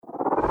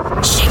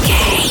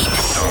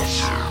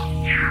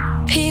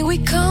we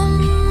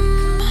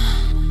come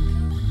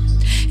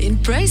in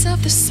praise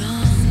of the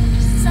sun.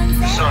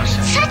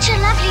 Such a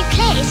lovely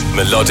place.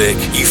 Melodic,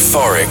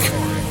 euphoric,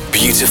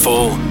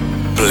 beautiful,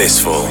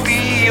 blissful.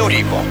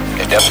 Beautiful.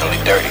 It's definitely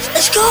dirty.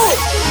 Let's go.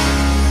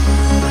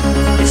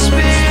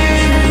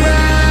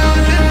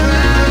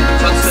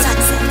 Sunset.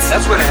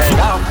 That's where to hang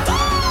out.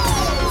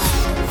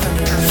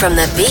 From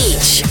the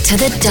beach to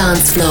the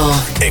dance floor.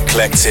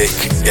 Eclectic,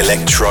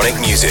 electronic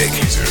music.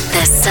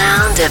 The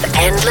sound of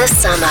endless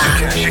summer.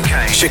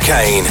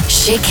 Chicane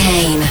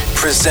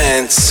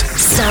presents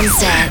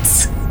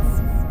Sunsets.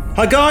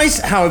 Hi guys,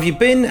 how have you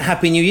been?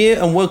 Happy New Year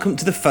and welcome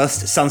to the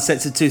first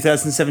Sunsets of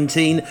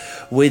 2017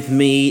 with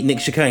me, Nick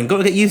Chicane. Got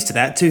to get used to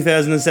that,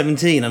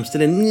 2017. I'm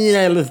still in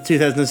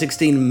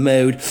 2016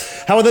 mode.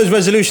 How are those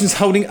resolutions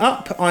holding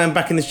up? I am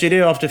back in the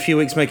studio after a few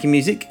weeks making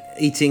music,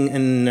 eating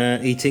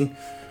and eating.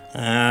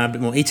 A bit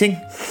more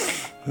eating.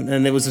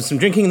 And there was some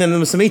drinking, and then there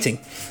was some eating.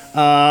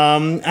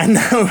 And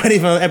now I'm ready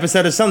for an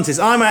episode of Sunsets.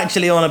 I'm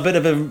actually on a bit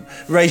of a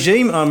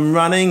regime. I'm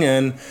running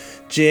and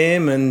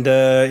gym and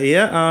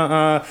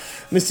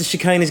Mr.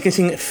 Chicane is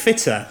getting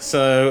fitter,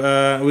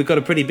 so we've got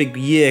a pretty big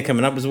year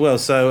coming up as well,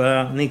 so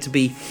I need to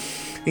be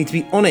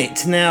on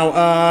it. Now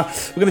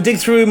we're going to dig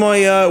through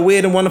my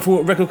weird and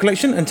wonderful record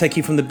collection and take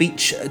you from the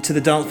beach to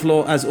the dance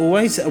floor as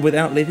always,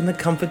 without leaving the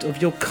comfort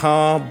of your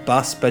car,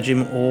 bus,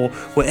 bedroom or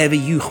wherever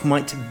you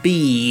might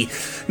be.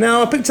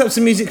 Now I picked up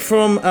some music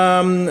from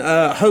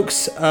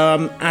Haux,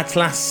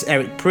 ATTLAS,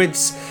 Eric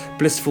Prydz,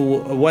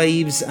 Blissfull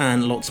Waves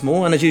and lots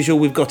more, and as usual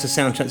we've got a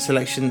soundtrack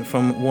selection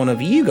from one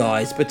of you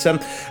guys, but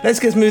let's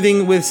get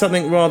moving with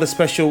something rather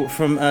special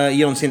from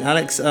Jonsi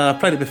Alex.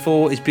 Played it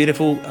before, it's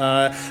beautiful.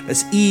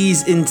 Let's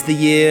ease into the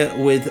year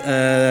with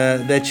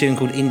their tune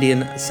called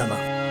Indian Summer.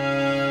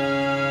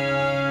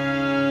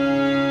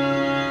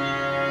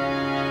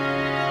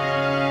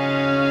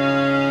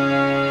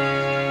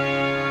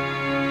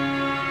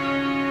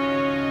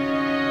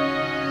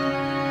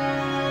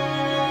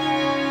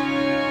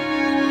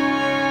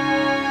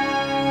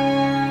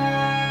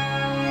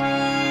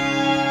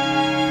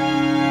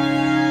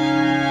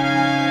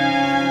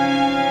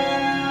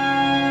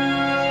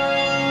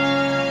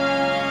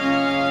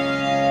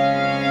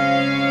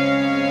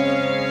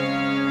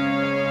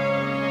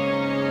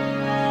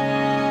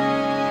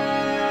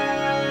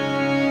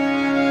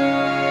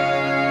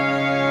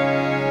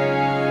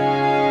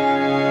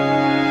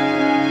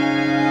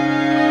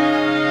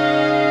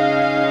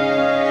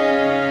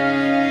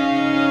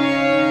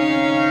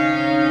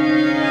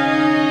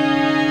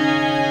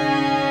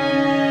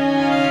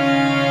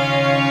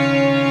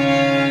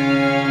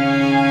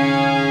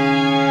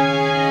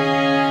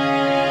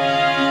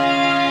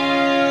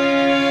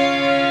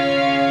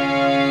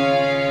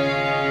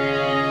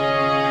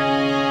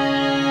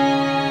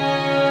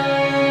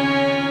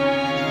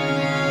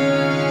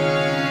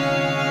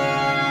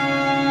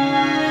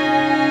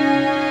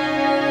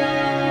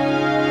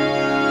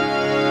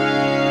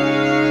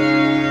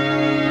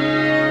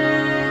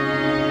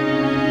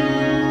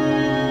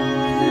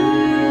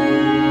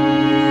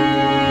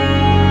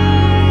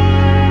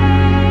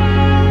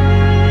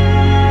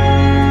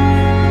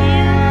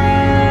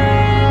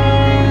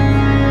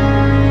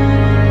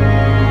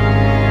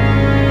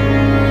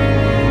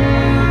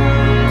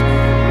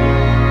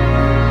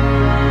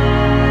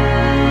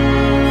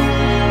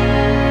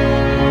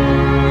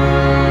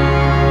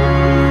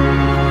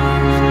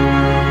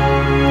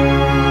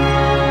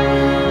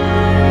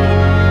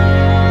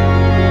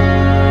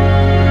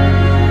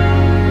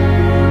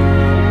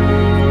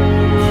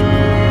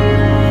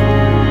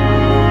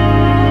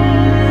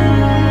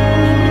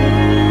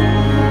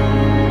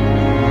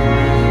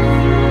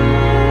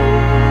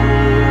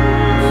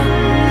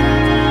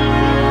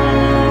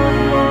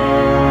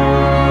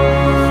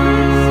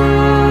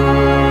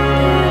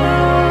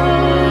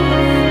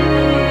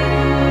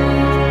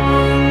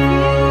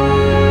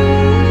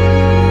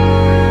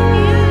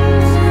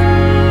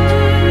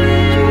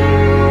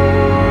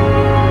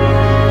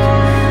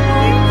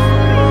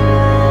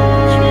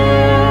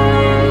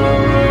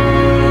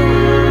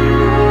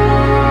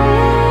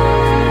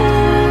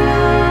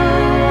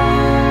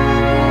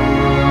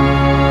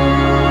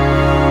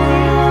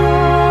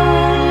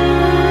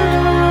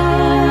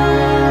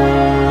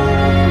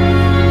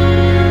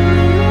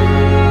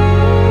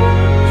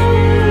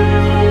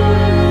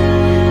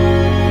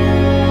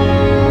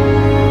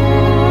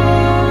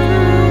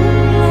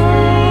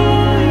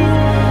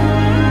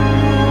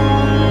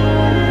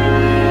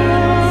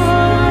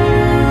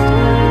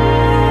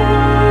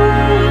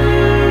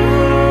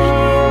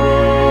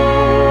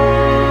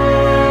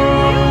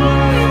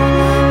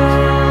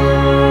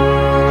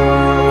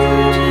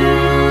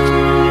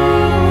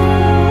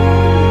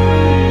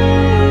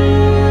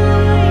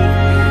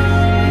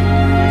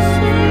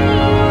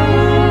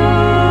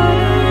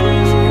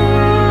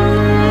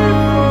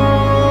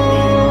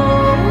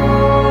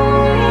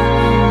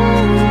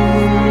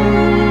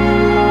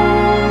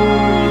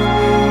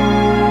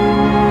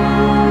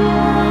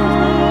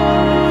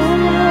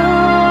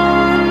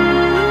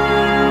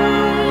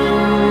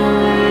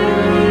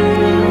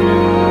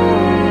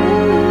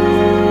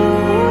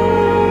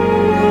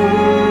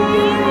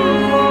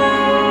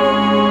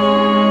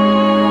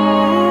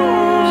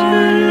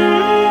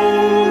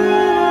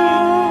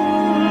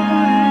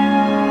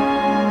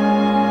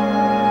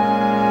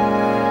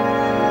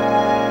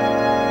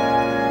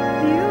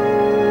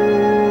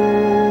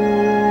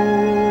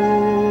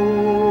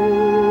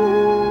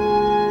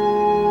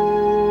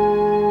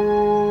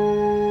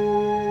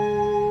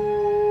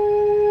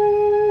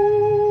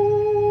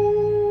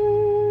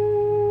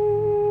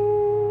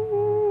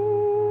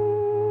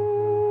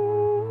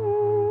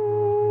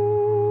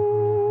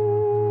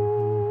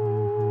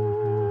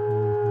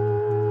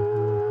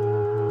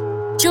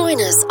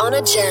 Join us on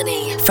a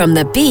journey from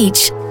the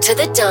beach to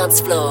the dance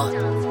floor.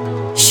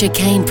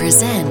 Chicane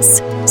presents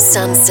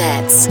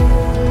Sunsets.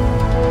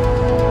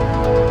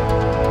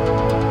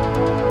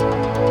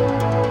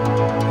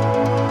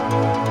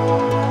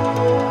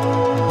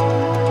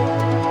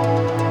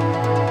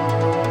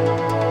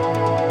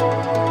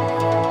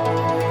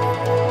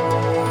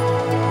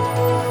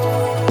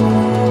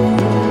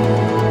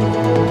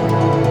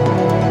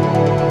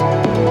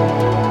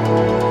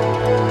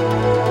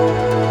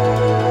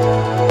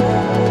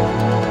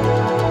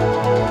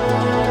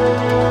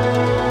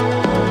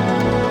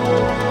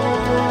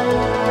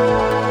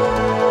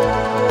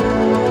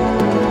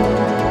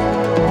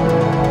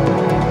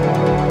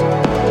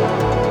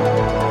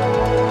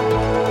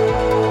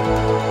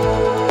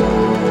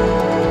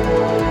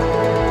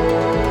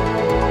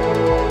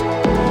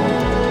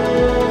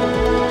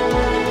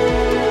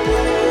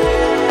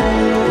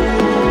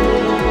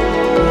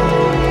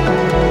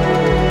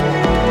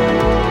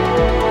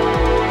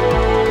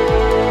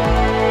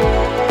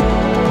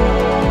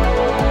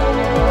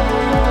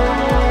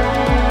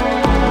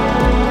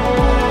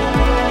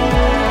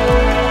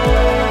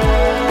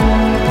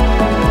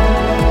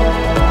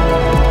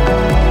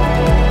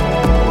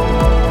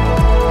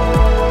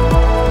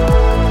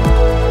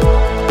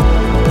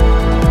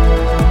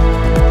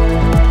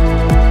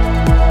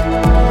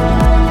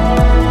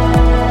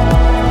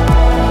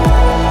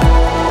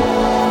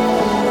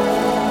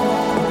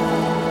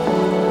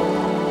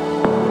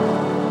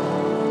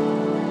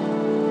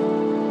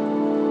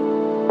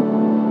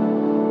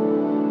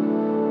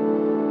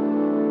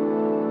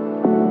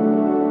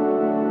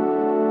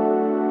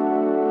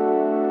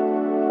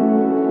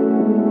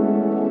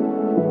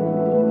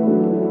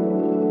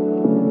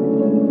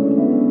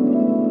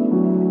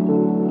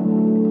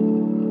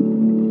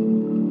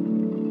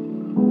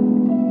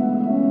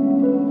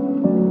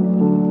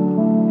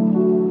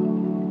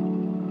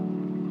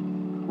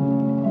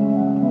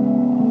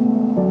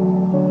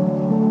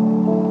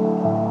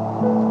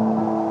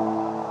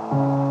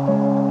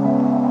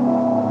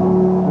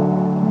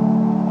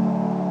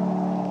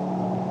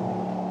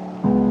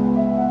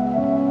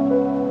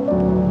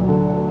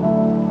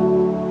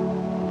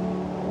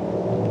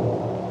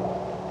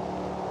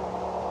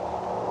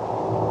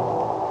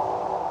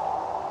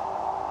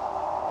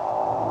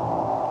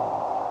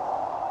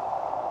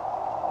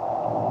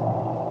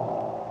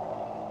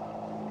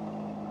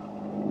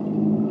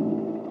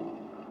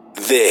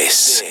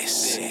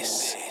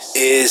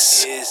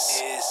 This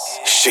is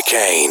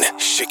Chicane,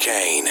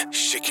 Chicane,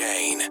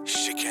 Chicane,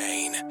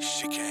 Chicane,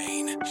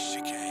 Chicane,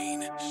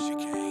 Chicane,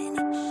 Chicane,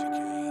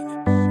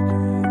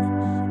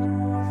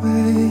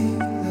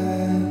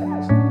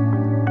 Weightless,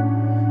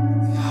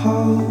 we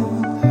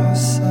hold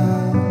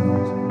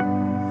ourselves,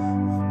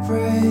 we're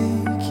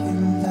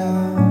breaking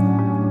down,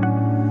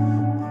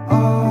 we're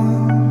on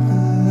the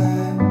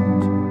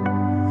ledge,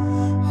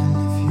 and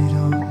if you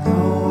don't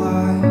know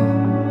why,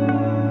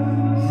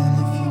 and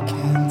if you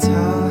can't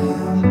tell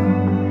him,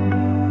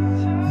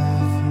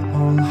 if your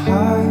own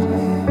heart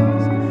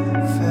is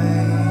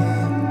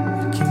fading,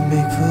 we can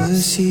make for the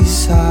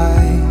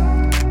seaside,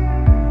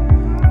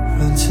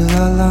 run till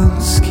our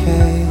lungs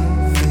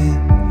cave in,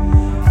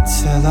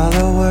 tell all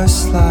the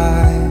worst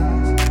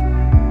lies,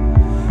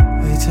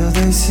 wait till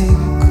they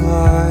sink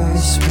or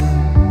swim,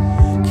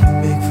 can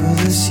make for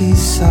the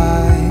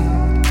seaside,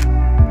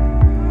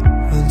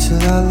 run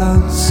till our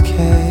lungs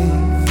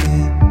cave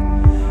in,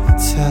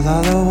 tell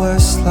all the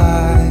worst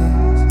lies,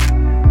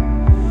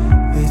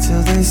 wait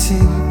till they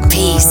sink.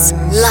 Peace,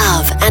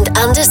 love, and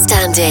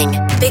understanding.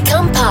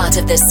 Become part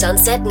of the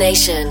Sunset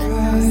Nation.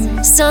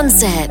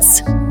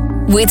 Sunsets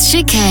with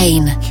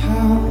Chicane.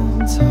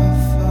 Count our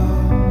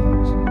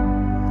foes,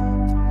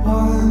 the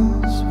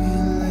ones we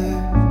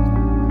live,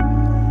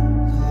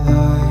 the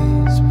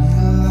lies we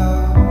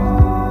love.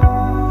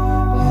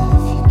 And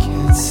if you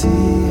can't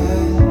see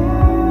it,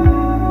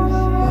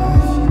 or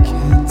if you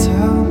can't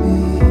tell me,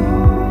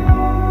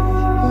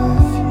 or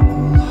if your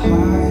own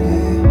heart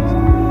is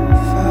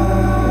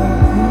failing,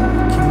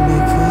 we can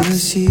make for the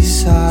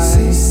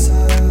seaside,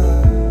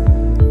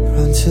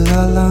 run till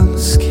our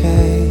lungs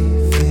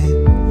cave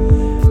in,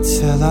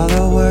 tell all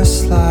the worst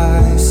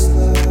lies,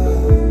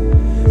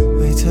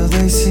 wait till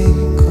they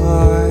sink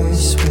or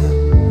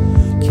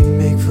swim, can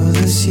make for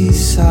the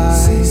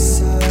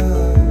seaside,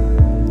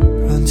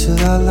 run till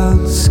our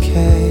lungs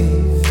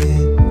cave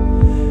in,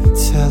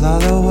 tell all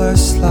the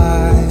worst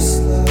lies,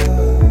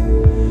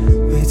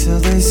 wait till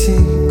they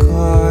sink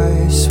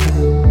or swim.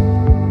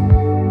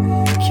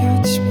 Will you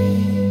catch me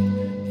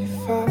if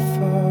I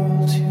fall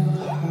too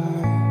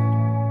hard?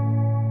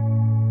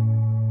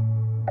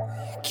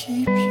 Will you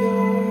keep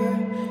your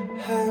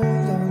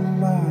hand on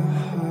my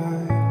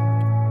heart?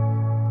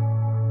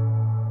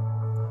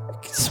 We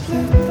can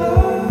split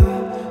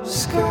the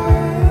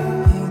sky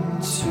in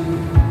two,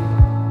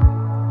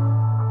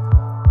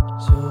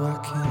 so I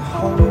can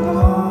hold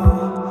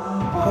on,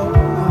 hold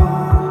on,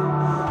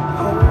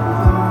 hold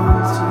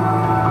on to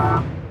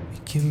you. We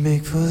can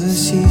make for the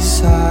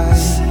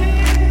seaside,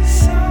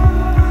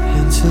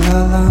 until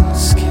our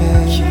lungs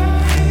cave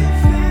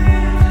in,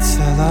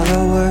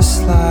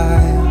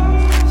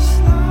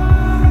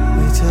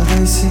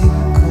 sink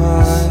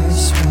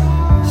wise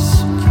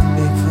can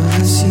make for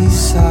the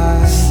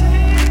seaside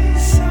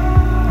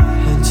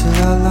until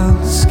our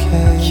lungs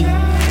cave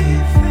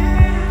in.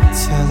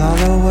 Tell all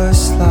the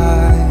worst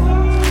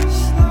lies.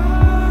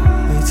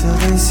 Wait till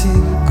they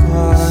sink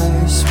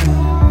wise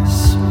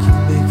can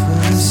make for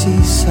the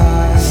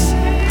seaside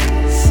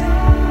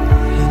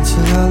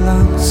until our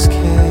lungs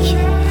cave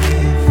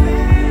in.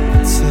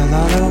 Tell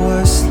all the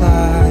worst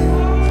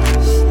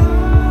lies.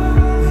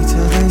 Wait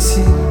till they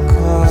sink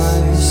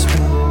wise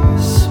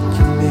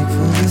can make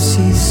for the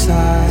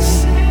seaside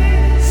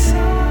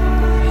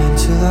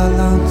until our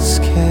lungs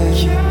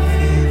cave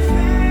in.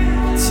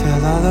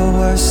 Tell all the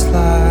worst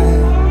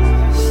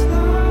lies.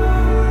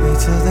 Wait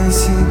till they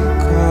sink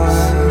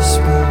wise.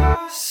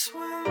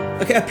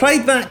 Okay, I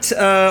played that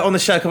on the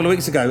show a couple of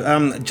weeks ago,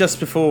 just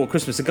before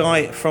Christmas. A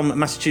guy from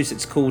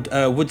Massachusetts called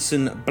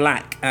Woodson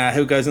Black,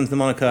 who goes under the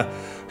moniker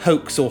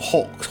Haux or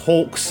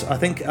Haux, I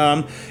think.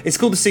 It's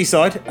called The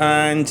Seaside,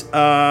 and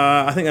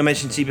I think I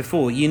mentioned to you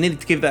before, you needed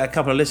to give that a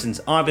couple of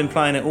listens. I've been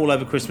playing it all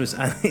over Christmas,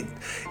 and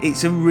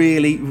it's a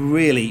really,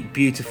 really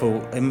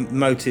beautiful,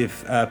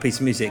 emotive piece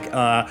of music.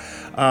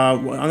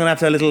 I'm going to have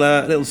to have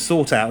a little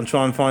sort out and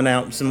try and find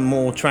out some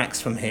more tracks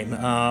from him.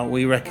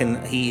 We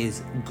reckon he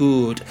is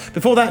good.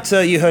 Before that,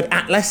 you heard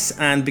ATTLAS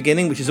and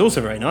Beginning, which is also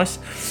very nice.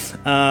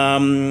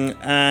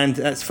 And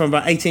that's from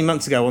about 18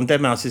 months ago on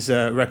Deadmau5's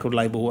record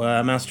label,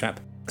 Mousetrap.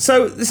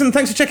 So, listen,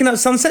 thanks for checking out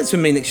Sunsets with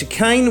me, Nick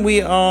Chicane.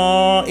 We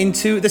are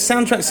into the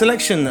soundtrack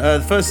selection,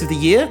 the first of the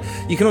year.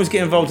 You can always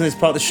get involved in this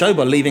part of the show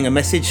by leaving a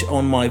message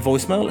on my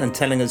voicemail and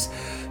telling us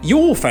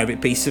your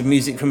favourite piece of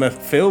music from a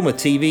film, a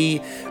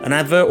TV, an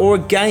advert or a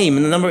game.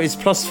 And the number is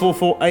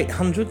 +44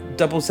 800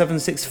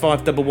 776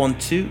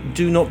 5112.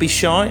 Do not be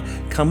shy.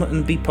 Come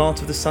and be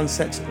part of the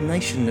Sunset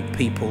Nation,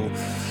 people.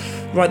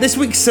 Right, this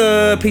week's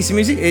piece of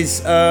music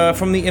is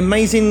from the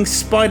Amazing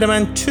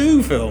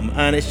Spiderman2 film,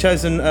 and it's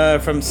chosen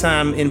from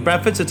Sam in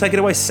Bradford, so take it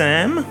away,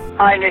 Sam.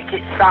 Hi Nick,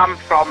 it's Sam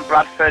from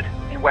Bradford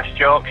in West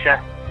Yorkshire.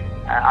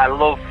 I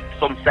love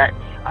Sunsets.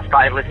 I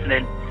started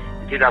listening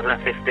in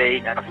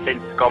 2015 and I've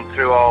since gone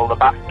through all the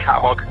back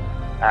catalogue.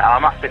 I'm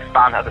a massive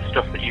fan of the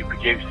stuff that you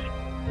produce.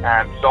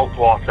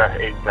 Saltwater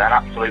is an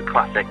absolute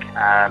classic.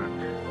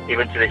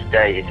 Even to this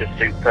day, it's a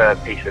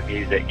superb piece of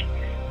music.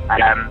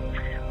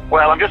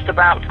 Well, I'm just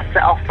about to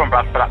set off from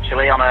Bradford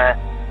actually on a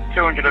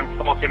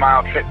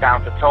 240-mile trip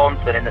down to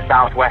Taunton in the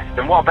southwest,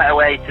 and what better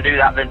way to do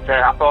that than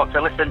I thought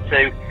to listen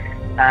to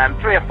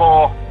 3 or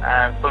 4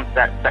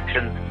 Sunset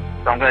sections,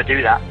 so I'm going to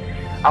do that.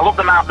 I love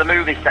the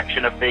movie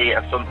section of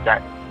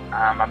Sunset.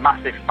 I'm a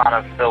massive fan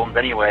of films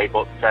anyway,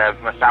 but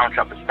from a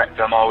soundtrack perspective,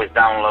 I'm always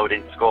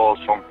downloading scores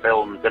from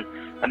films,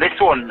 and this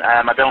one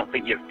I don't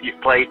think you've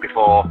played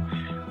before.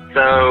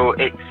 So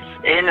it's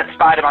in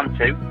Spider-Man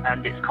 2,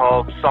 and it's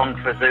called Song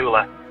for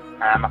Zula.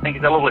 I think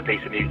it's a lovely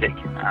piece of music.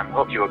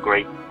 Hope you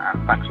agree.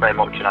 Thanks very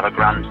much and have a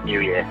grand new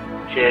year.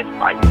 Cheers,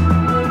 bye.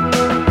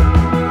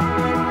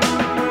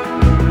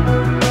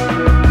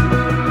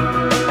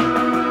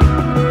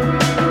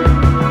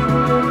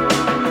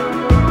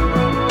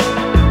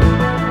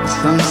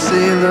 Some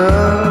say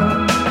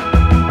love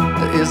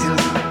is a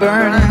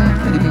burning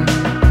thing,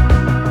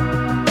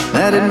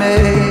 that it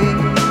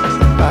makes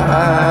the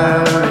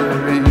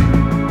fire ring.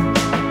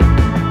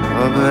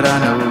 Oh, but I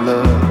know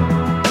love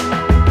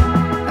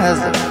as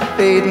a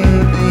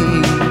fading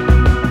thing,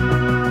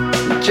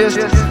 just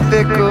as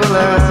fickle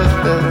as a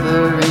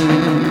feather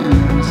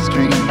in a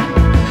stream.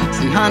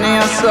 See, honey,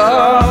 I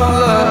saw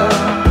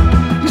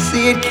love. You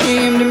see, it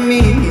came to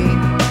me.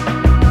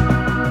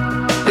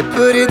 It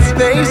put its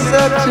face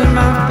up to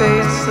my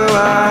face so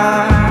I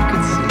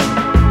could see.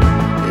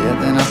 Yeah,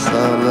 then I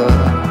saw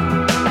love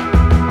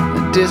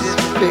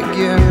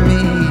disfigure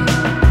me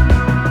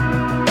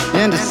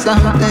into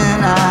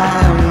something I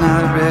am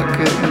not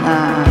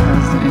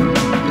recognizing.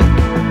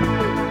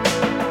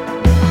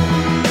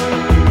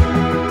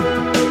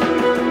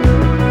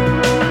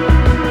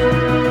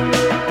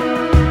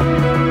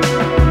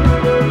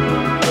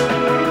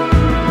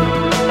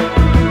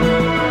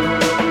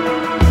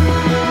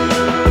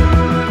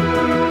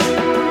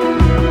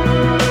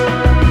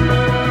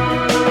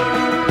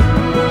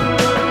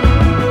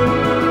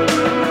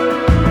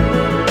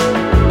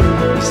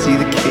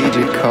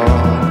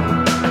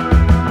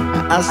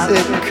 I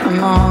said, come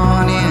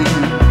on in.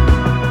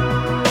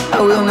 I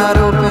will not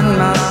open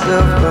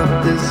myself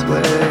up this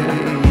way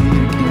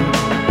again.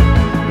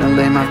 Now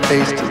lay my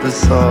face to the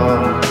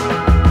soil,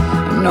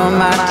 nor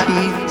my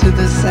teeth to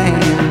the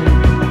sand.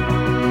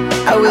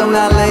 I will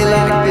not lay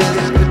like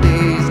this for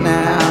days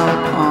now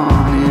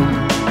upon him.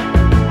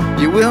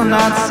 You will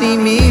not see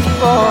me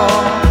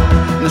fall,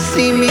 nor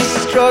see me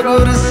struggle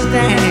to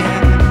stand,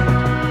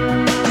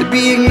 to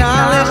be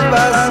acknowledged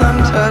by some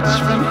touch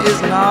from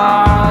his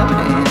gnarled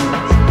hands.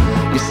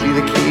 You see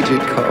the cage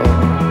it called.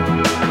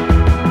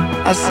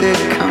 I said,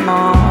 come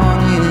on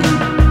in.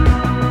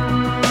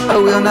 I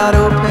will not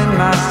open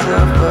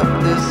myself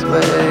up this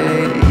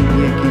way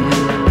again.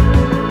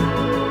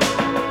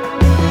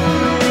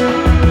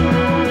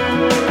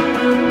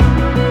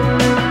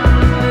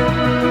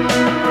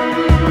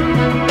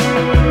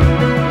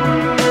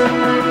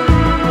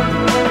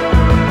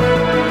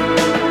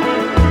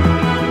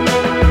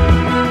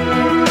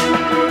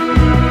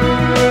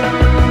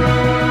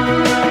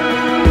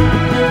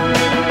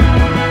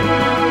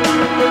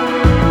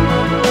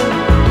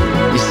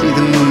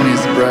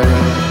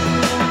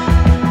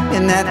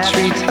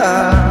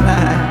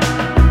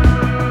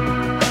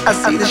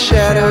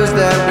 shadows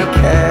that we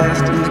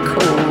cast in the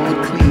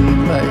cold,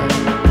 clean light.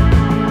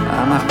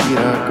 My feet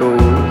are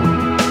gold,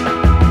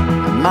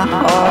 and my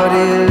heart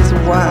is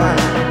wide.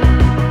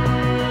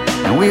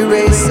 And we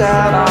race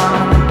out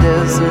on the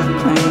desert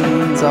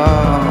plains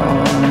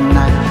all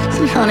night.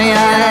 See, honey, I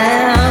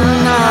am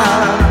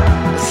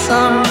not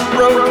some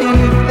broken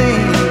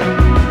thing.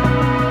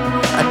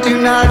 I do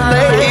not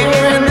lay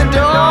here in the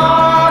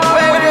dark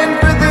waiting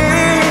for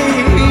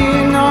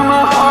thee. No,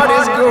 my heart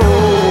is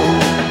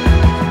gold,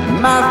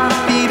 my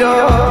feet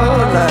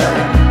are light,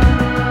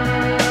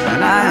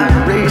 and I am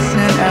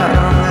racing out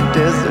on the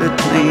desert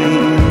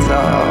plains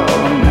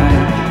all night.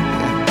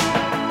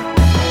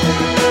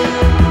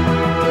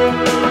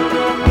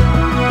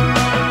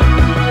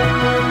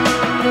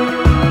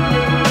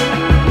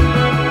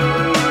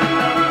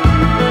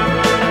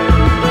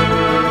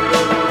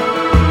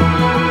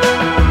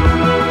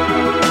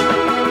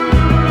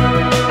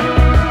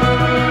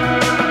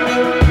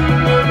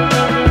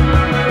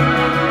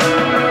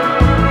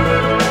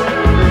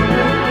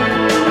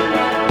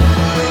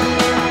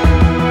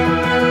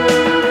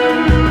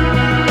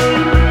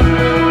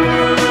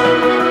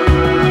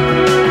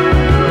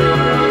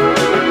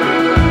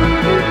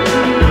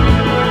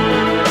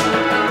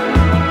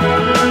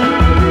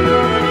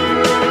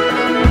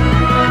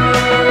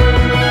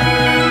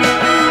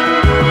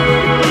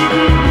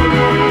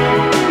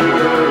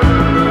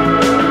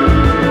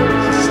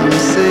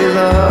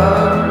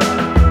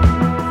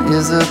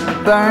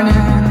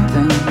 Burning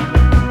thing,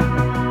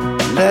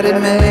 let it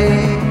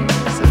make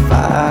the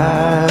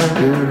fire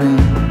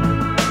ring.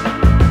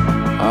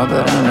 Oh,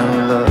 but I know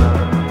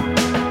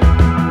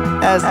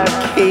love as a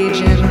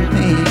Cajun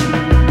thing,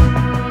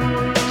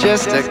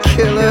 just a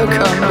killer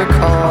come to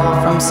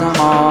call from some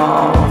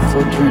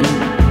awful dream.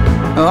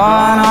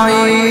 Oh, and all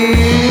you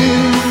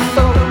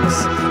folks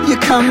you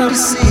come to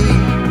see,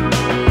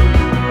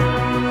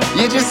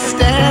 you just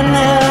stand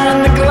there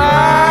in the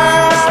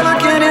glass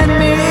looking at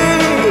me.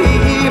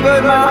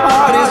 But my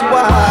heart is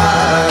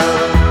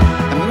wild,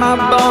 and my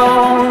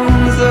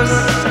bones are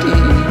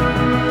steel,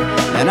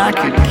 and I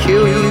could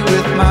kill you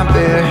with my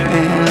bare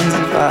hands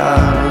if I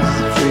was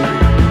free.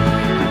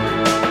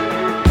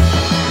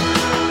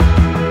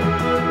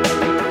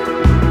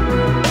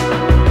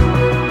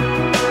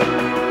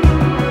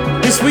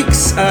 This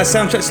week's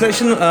soundtrack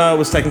selection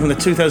was taken from the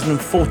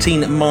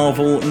 2014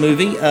 Marvel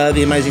movie,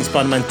 The Amazing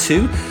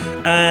Spiderman2.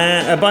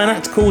 By an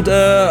act called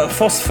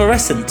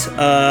Phosphorescent.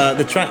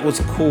 The track was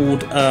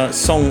called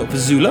Song for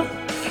Zula,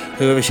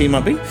 whoever she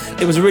might be.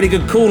 It was a really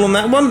good call on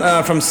that one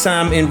from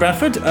Sam in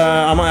Bradford.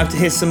 I might have to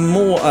hear some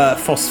more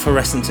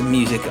Phosphorescent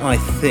music, I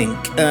think.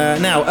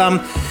 Now,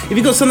 if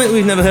you've got something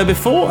we've never heard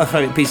before, a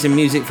favourite piece of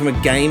music from a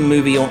game,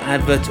 movie or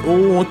advert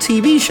or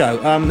TV show,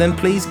 then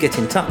please get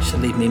in touch.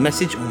 Leave me a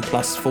message on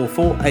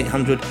 +44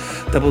 800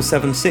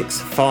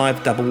 776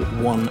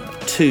 5112.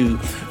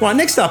 Right,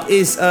 next up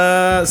is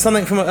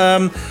something from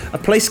a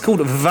place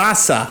called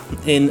Vasa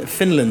in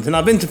Finland. And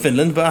I've been to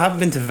Finland, but I haven't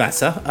been to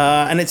Vasa.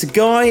 And it's a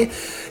guy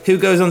who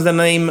goes under the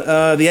name,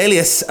 the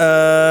alias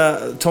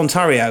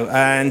Tontario,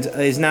 and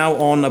is now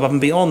on Above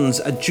and Beyond's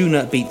a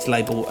Juna Beats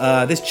label.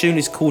 This tune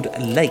is called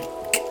Lake.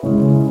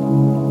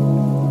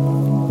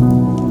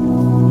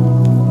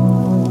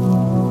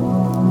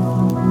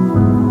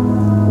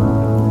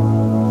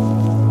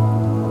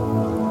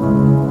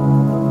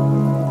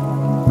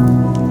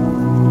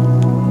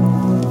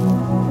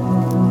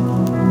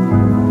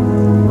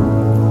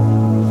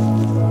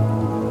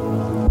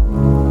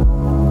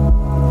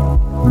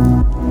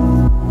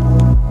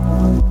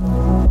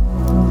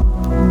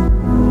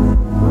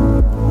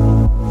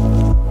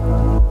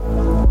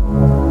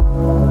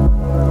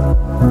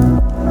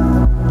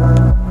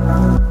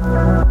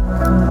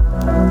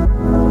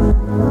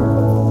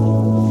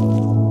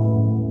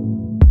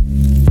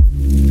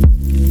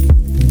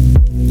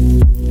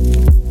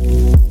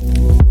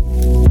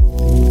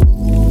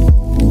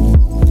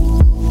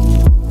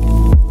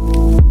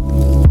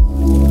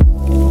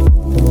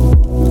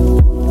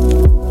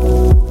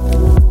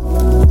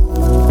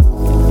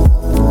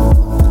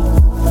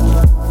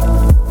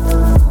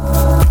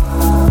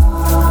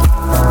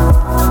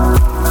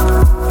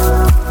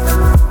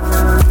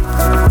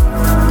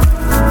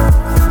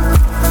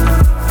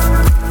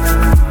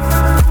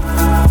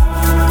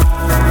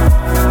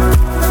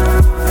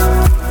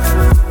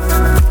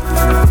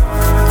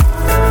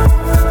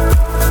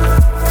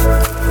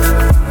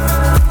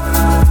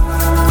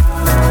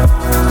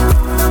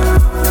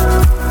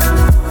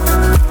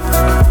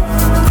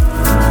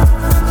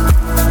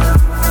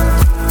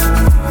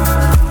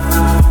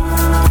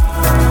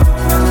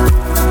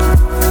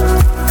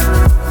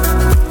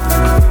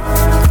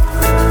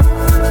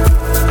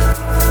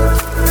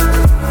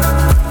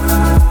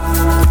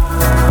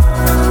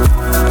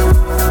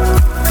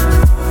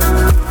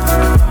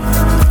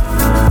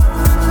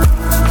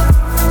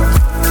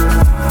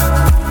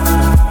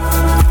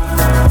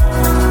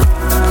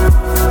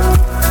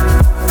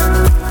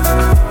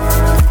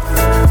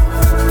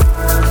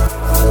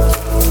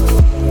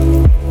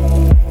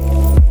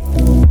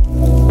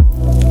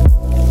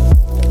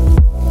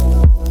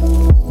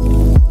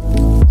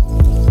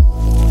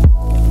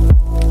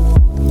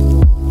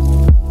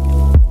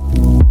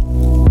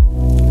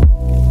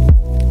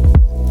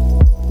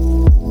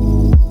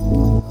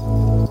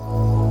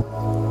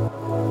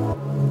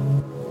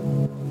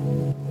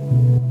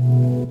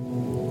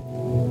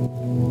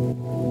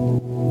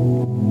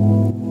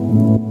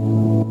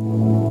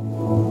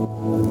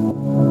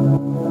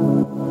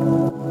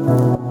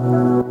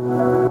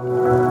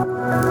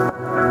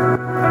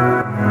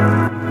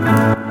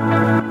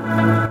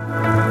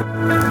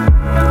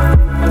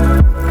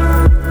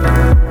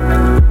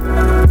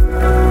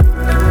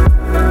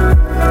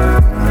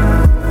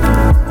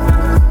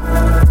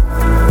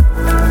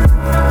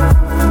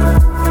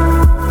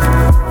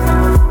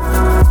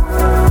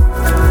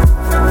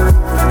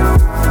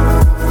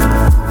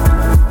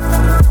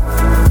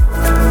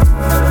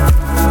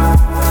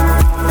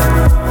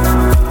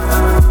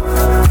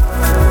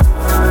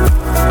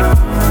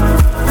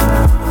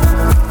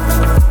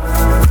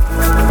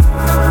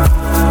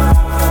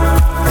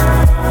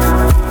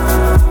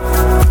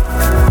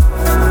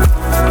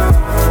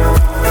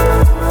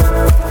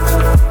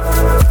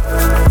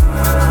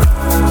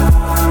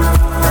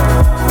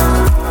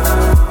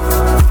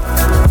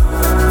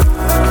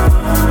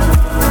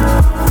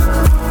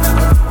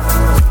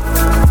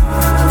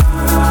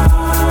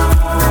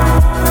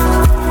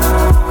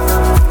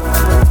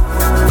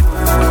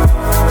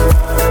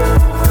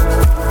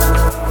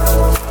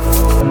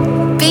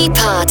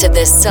 part of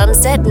the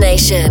Sunset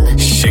Nation.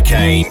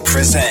 Chicane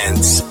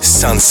presents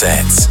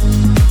Sunsets.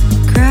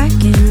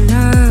 Cracking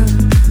up,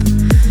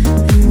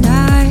 and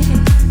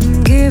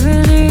I'm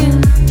giving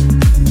in.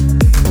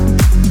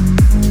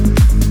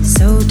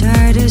 So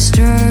tired of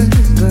struggling.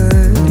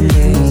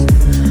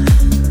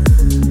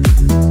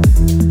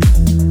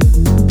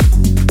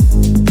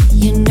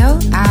 You know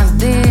I've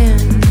been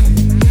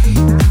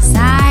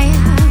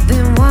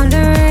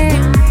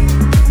wondering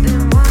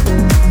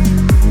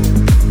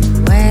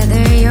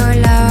whether your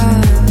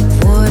love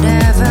would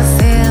ever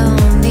fill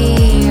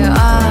me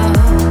up.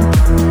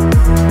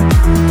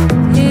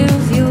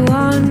 If you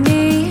want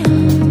me,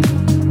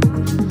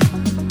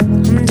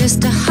 I'm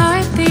just a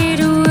heartbeat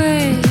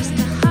away.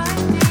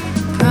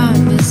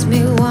 Promise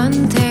me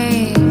one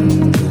thing,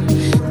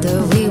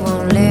 that we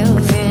won't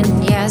live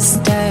in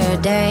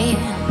yesterday.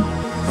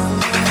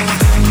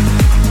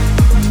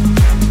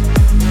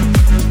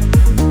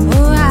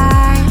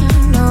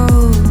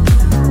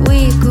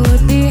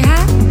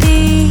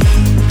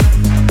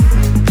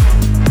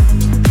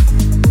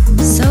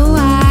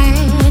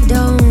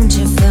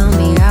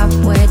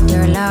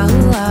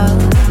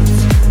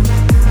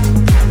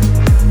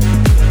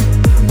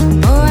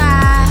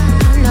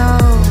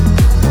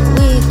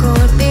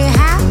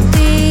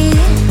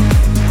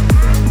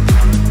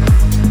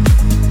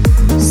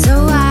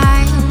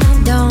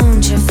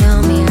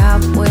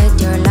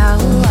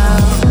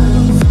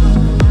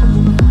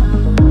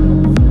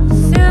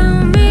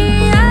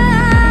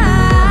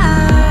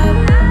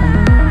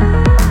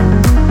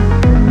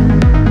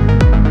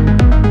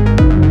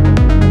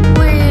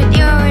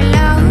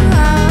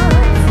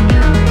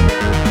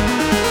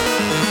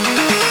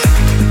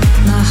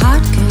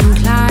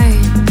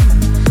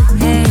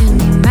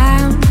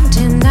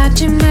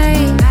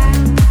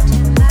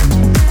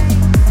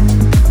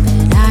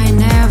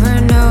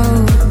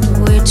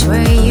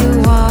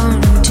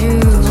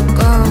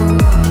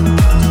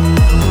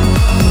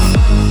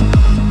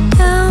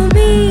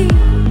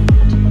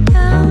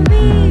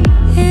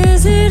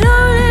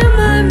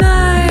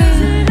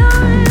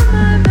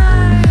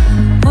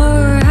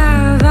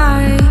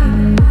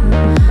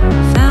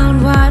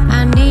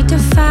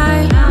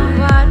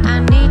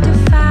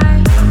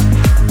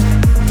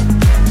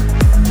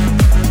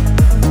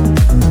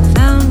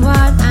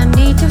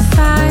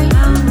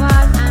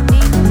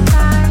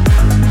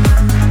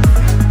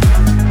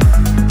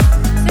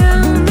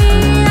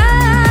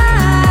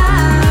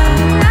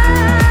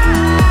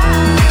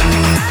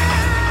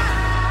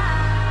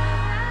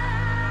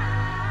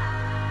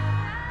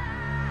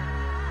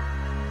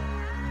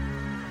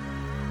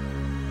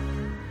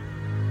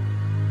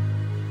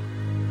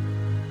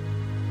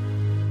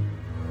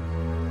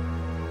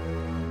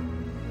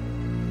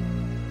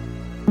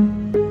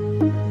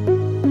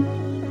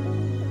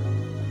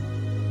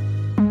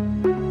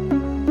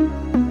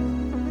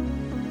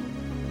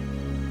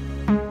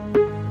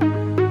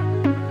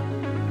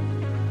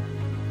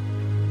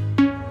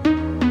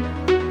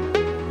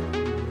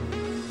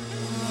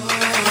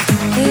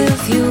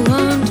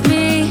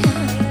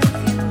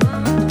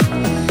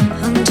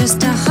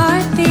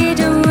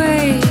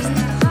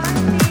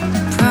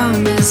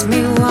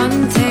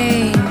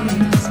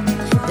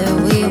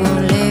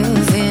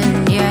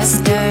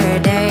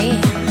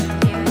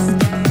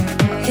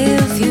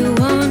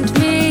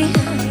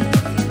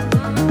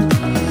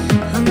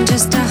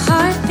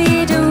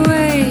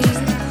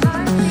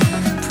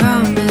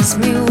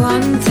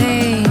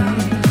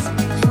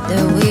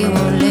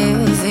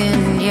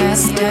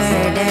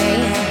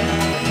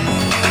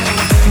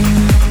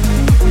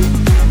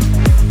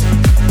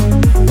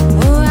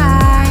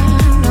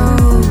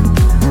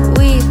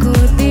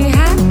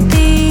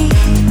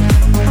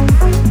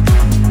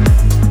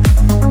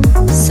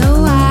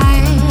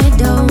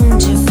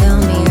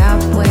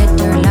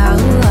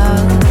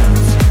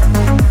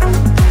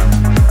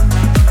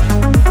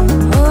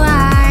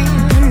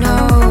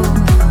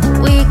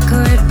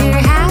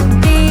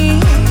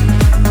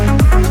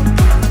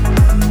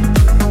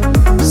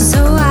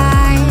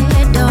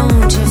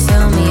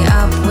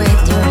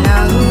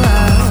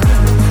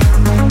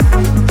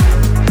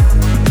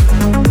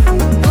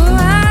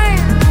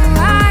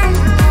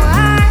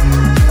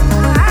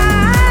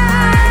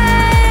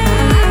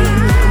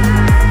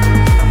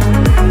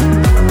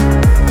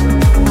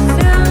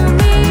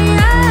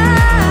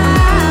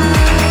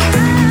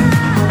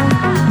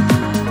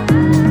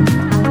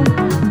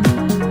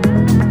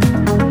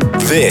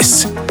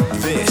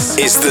 This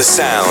is the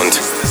sound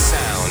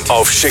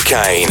of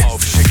Chicane.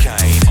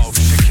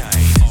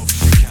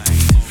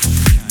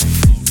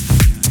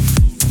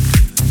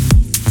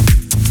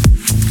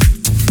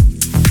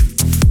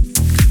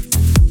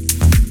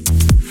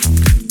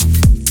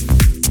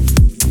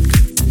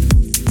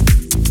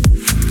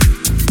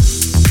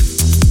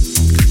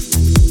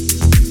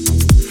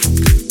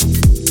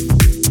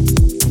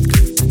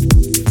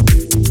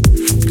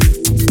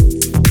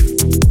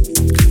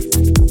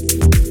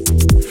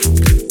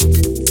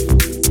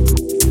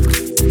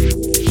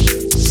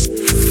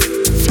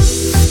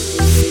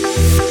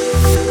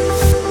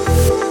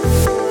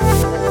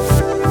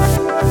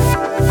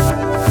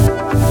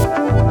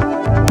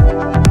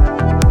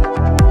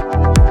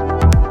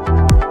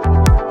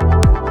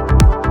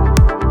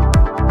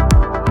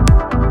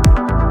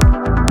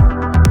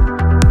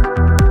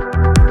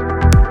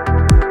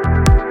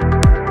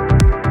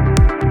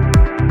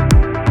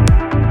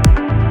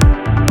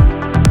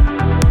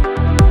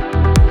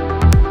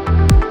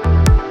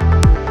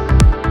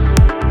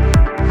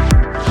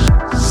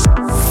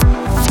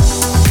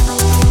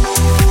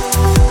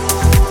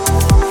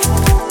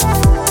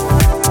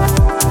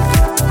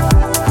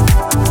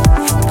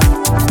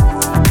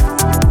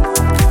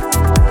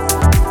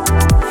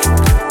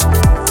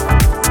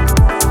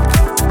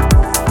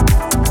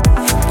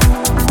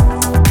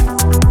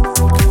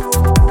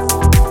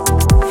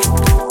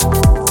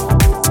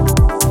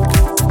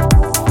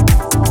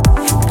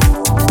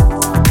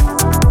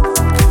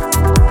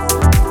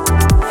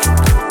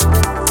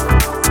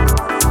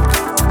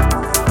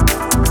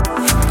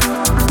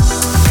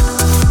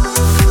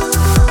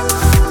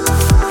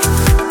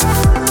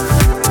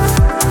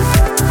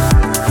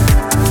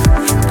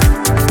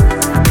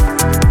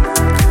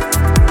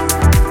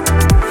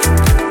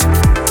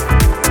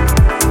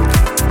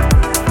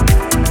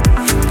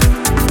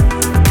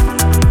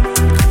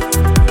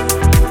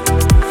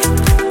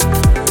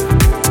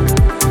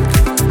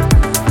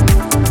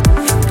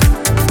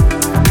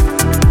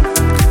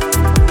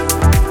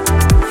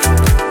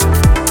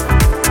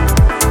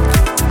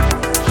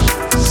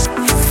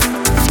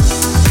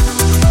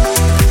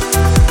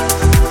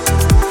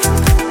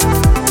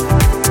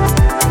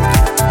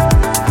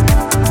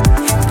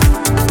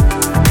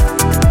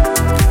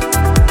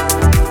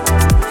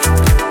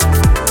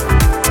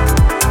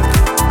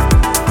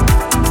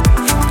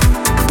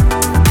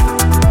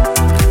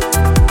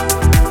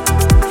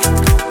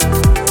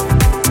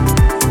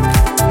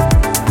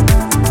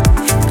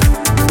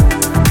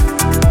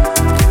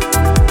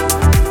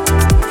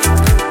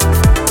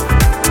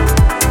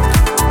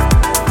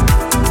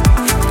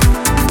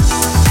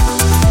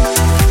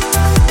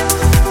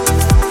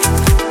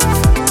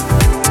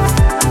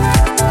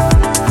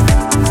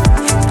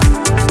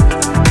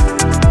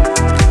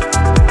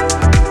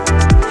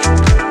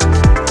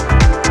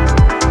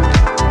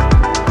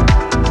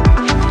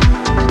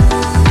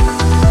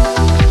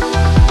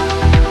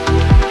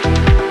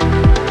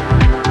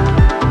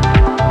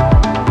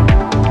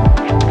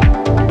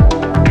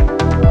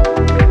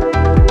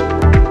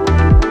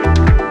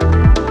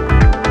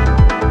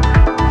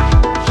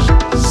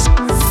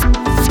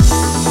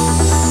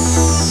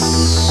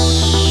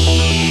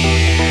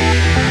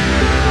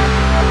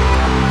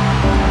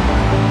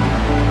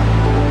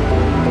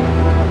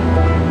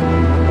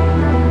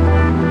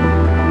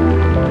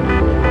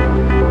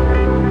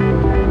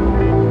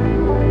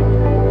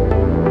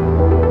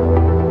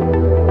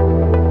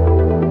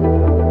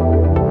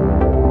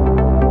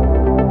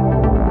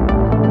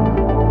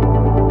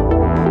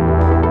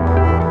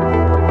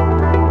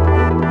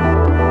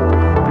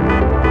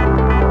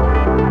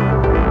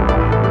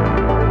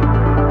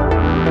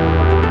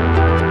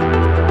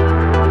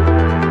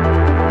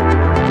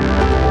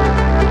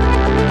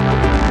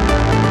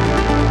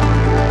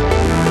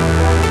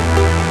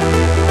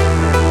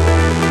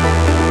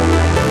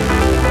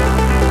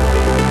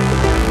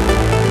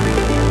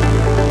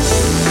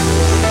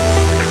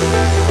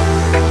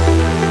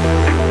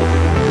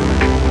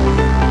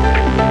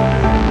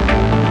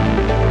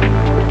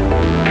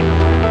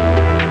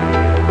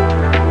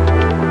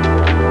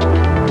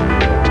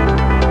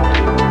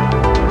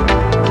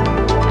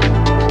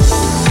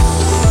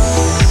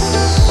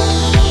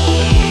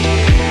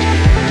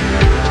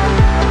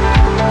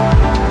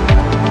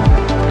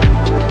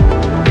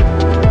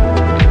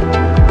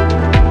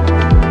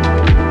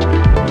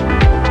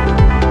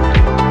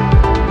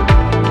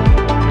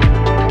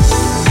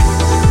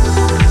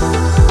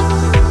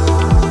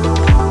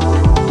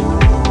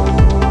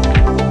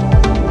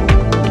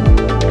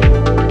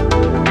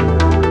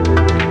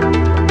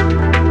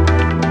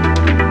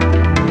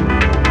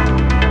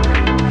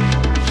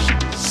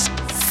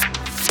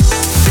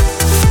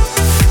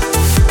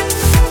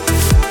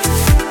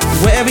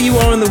 wherever you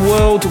are in the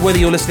world, whether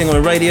you're listening on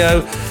a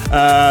radio,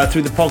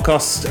 through the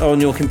podcast on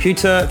your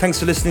computer. Thanks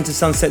for listening to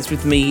Sunsets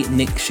with me,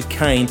 Nick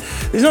Chicane.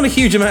 There's not a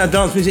huge amount of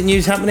dance music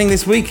news happening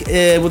this week,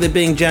 with it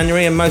being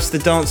January and most of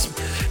the dance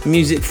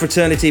music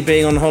fraternity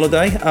being on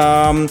holiday.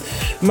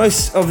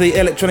 Most of the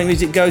electronic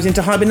music goes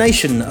into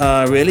hibernation,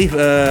 really,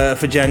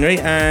 for January.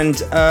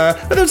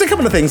 But there was a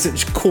couple of things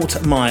that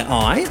caught my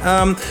eye.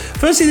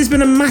 Firstly, there's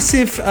been a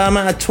massive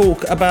amount of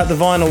talk about the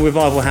vinyl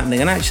revival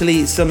happening, and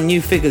actually some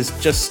new figures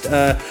just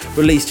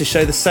released to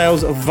show the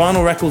sales of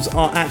vinyl records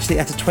are actually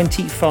at a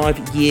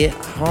 25-year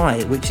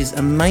high, which is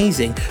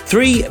amazing.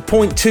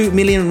 3.2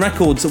 million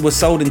records were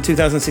sold in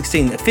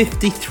 2016,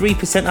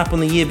 53% up on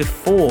the year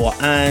before,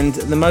 and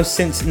the most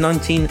since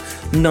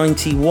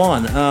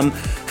 1991.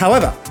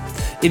 However,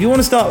 if you want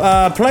to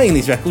start playing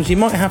these records, you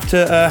might have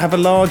to have a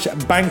large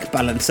bank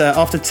balance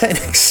after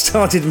Technics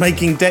started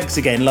making decks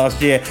again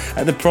last year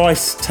at the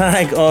price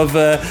tag of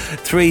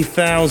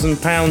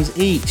 £3,000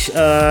 each.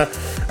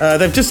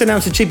 They've just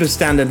announced a cheaper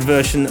standard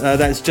version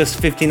that's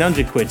just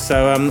 1,500 quid.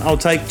 So I'll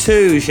take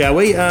two, shall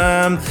we?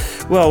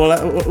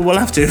 We'll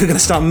have to. We're going to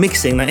start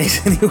mixing, that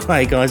is,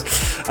 anyway, guys.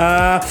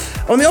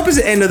 On the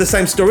opposite end of the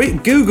same story,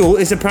 Google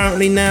is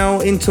apparently now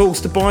in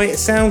talks to buy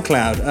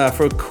SoundCloud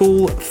for a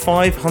cool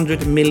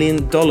 $500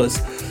 million.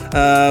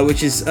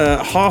 Which is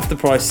half the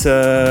price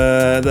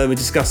that we were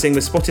discussing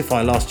with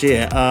Spotify last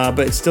year, but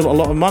it's still a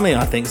lot of money,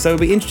 I think. So it'll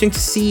be interesting to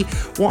see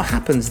what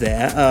happens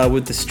there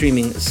with the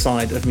streaming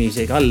side of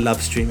music. I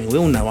love streaming. We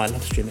all know I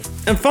love streaming.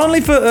 And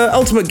finally, for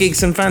ultimate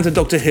geeks and fans of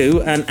Doctor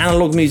Who and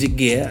analog music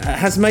gear,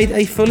 has made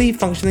a fully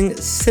functioning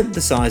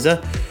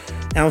synthesizer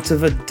out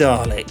of a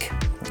Dalek.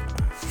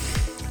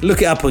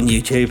 Look it up on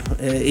YouTube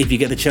if you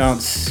get the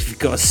chance, if you've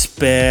got a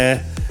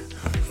spare.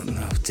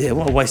 Dear,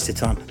 what a waste of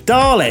time.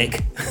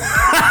 Dalek!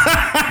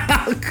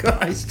 Oh,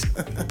 Christ.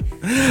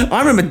 I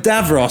remember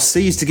Davros.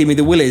 He used to give me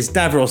the willies.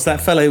 Davros,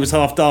 that fellow who was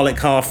half Dalek,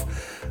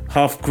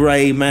 half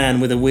grey man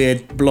with a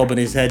weird blob in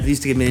his head. He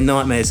used to give me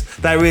nightmares.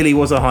 That really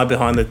was a hide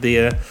behind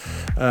the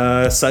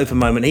sofa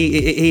moment.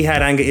 He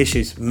had anger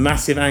issues,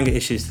 massive anger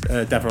issues,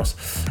 Davros.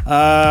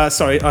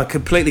 Sorry, I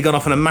completely gone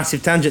off on a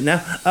massive tangent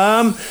now.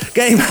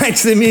 Getting back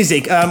to the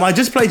music, I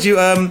just played you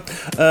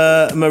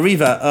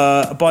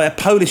Meriva by a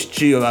Polish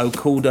duo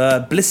called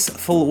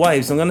Blissfull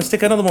Waves. I'm going to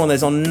stick another one of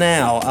those on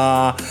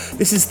now.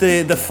 This is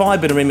the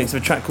Fiben remix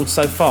of a track called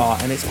So Far,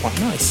 and it's quite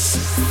nice.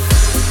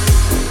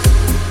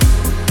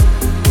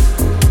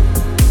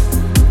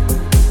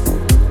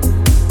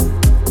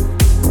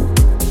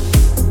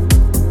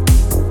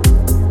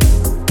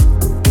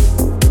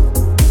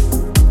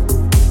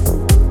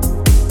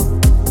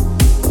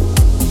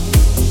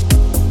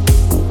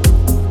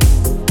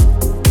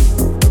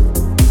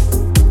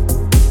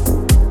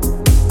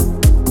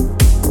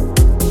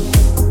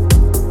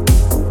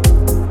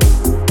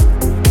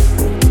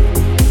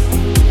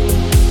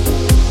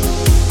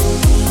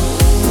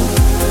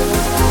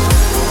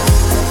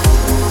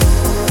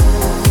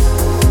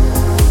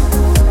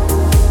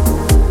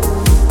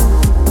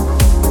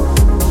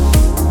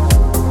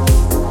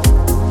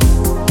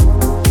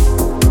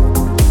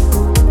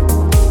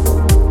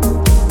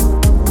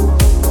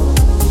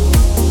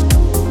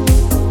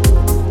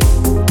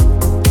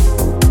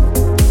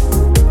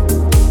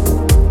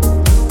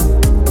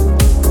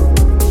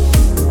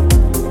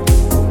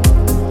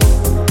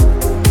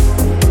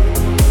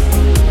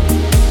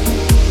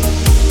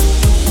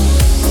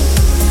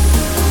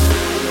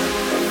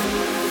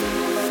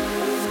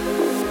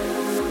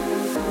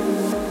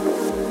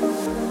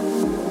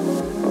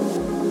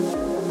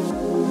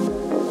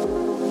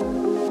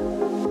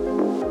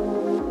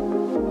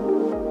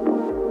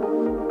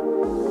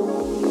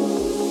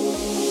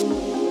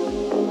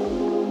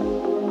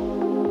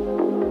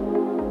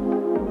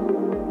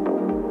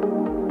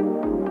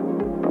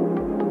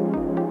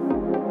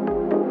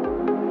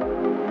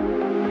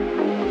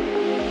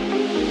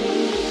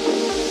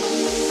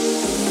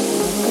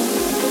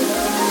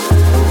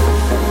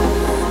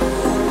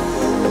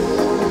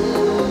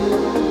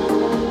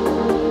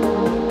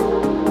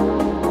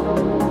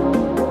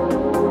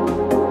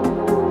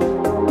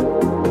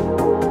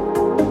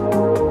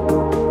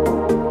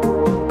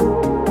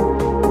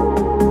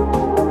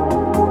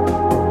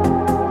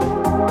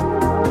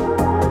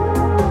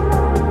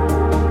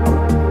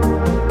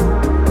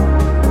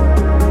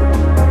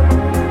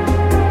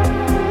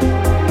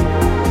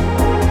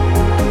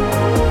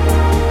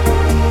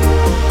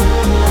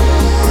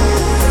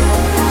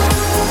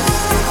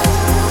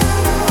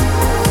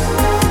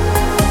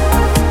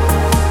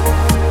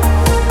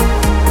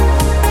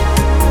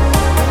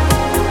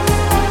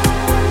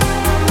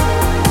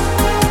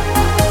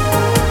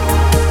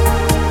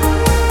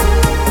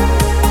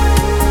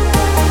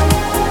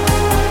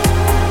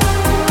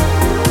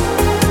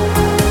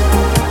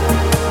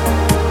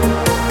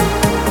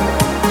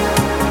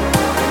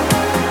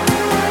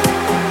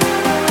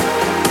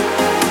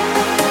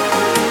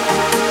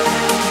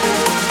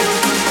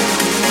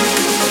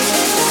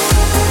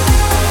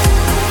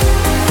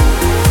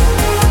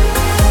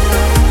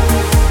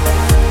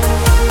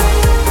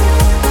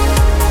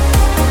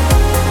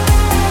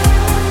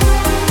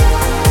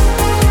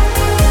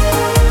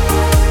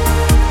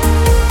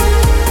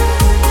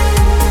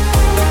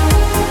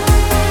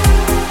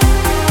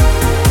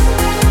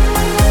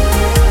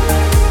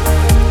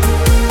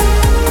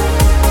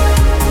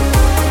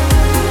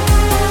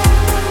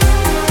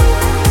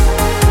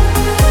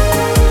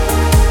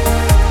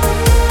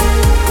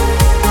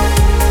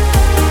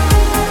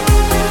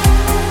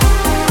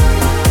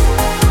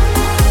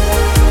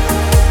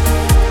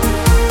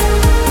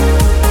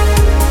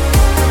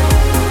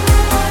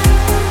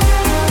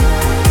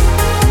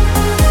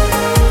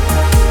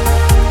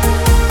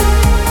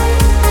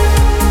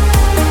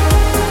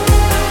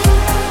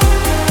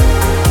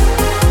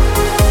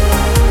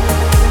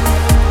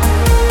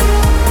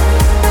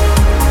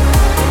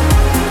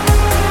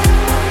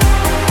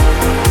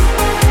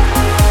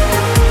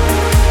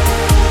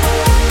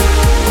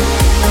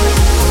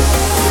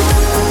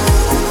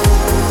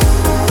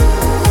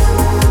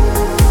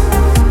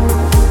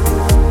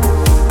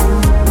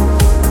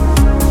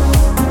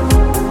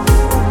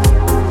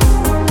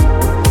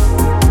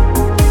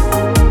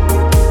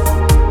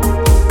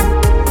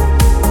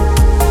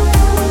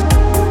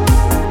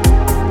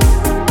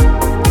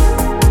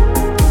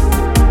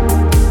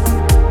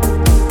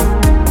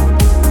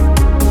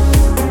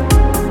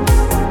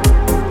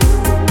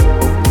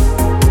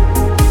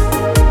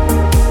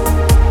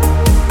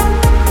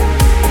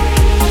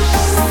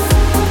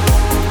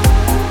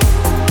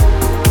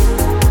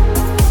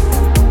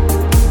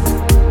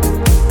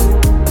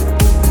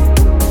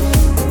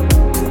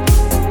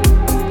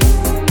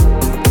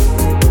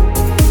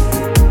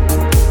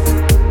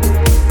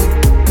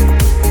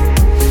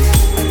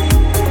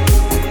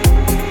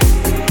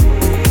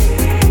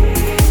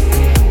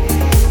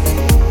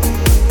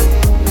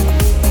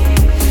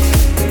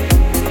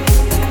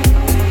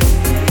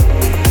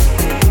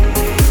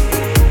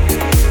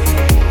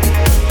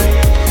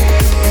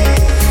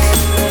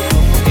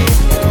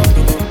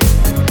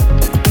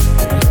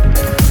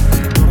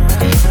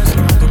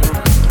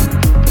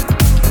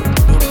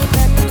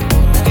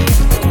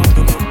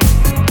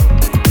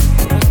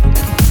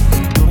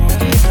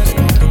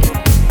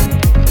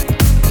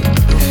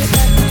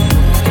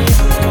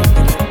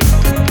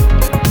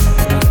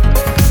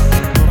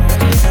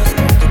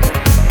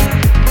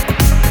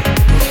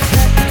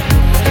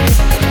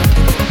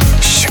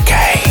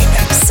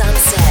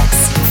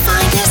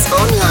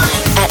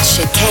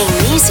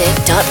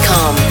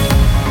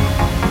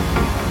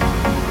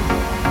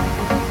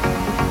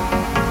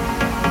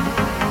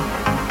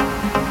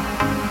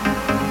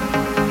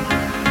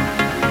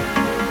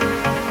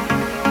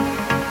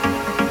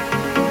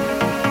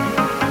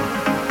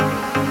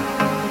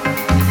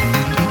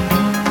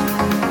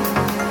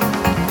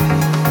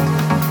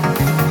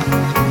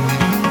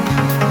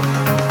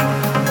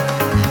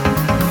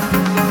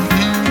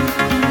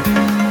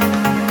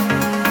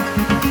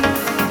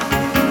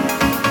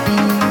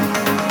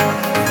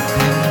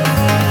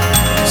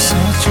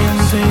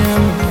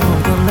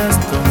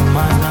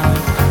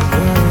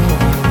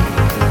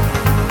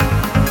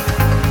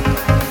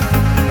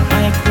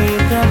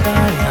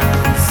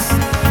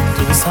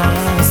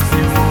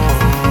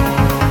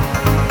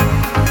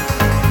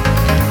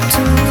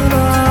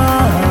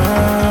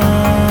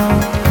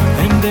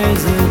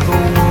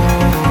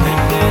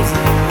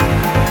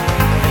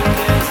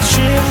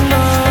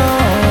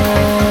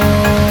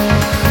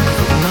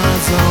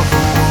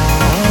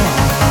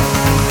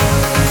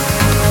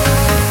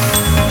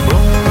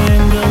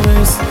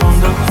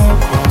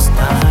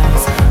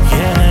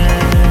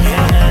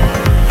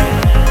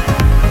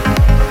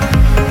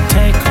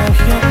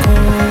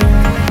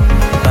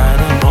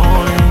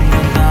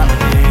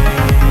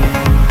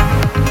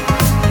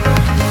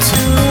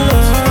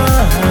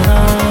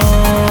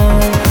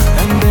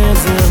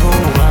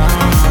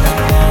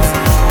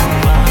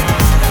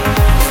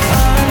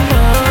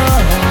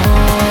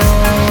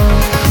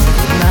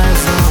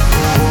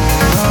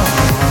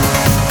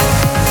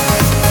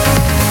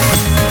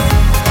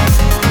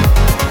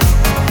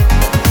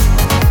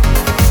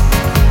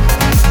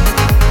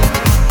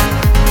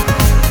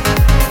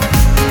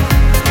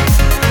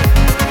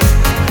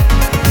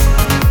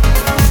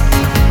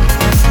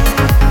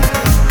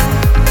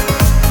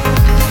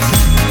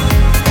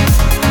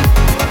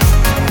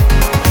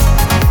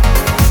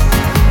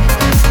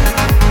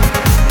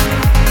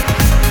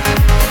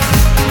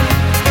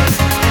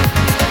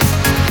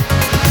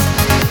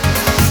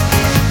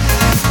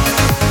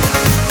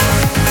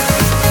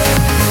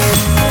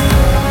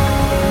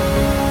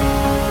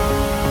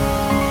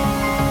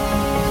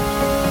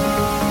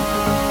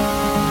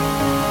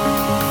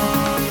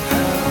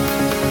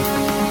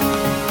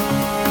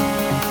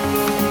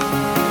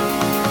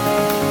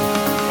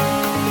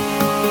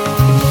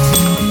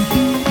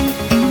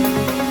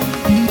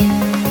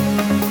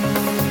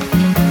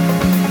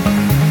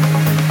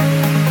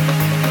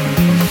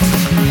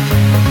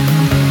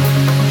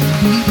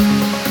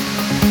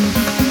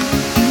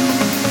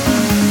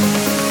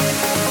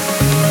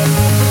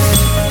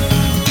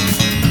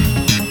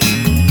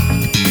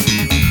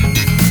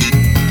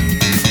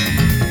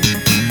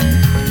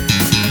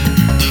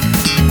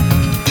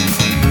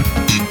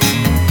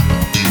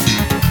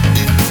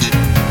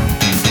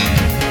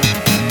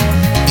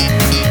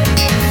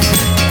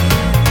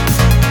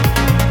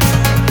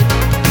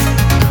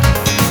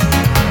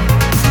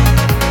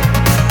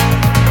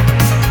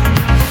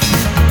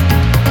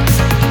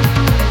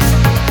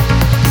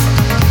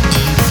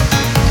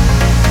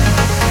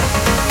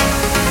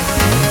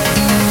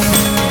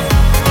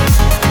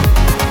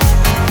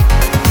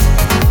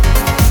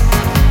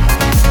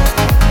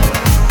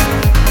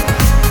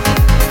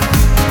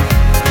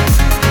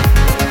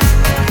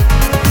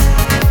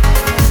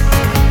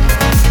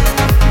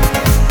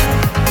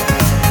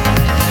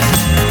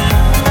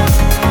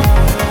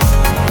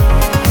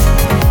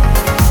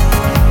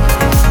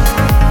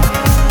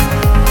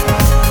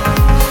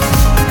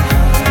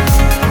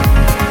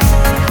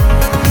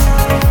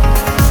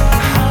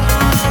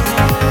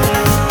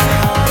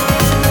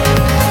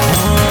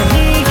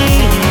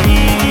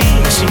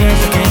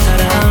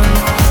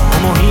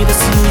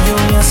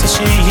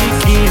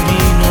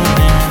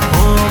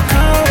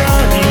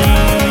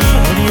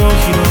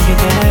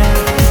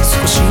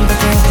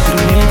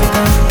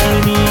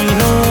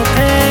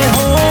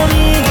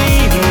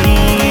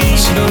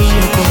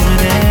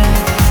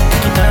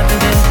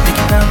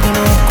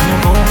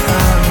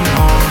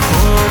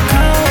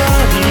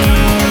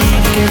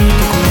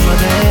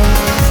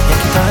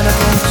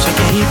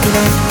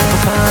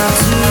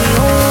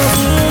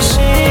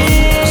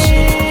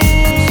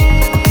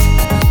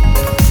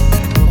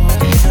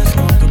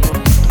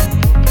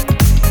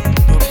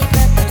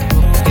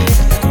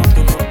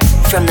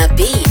 From the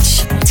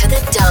beach to the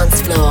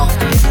dance floor.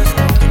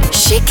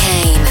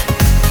 Chicane.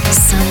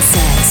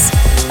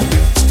 Sunsets.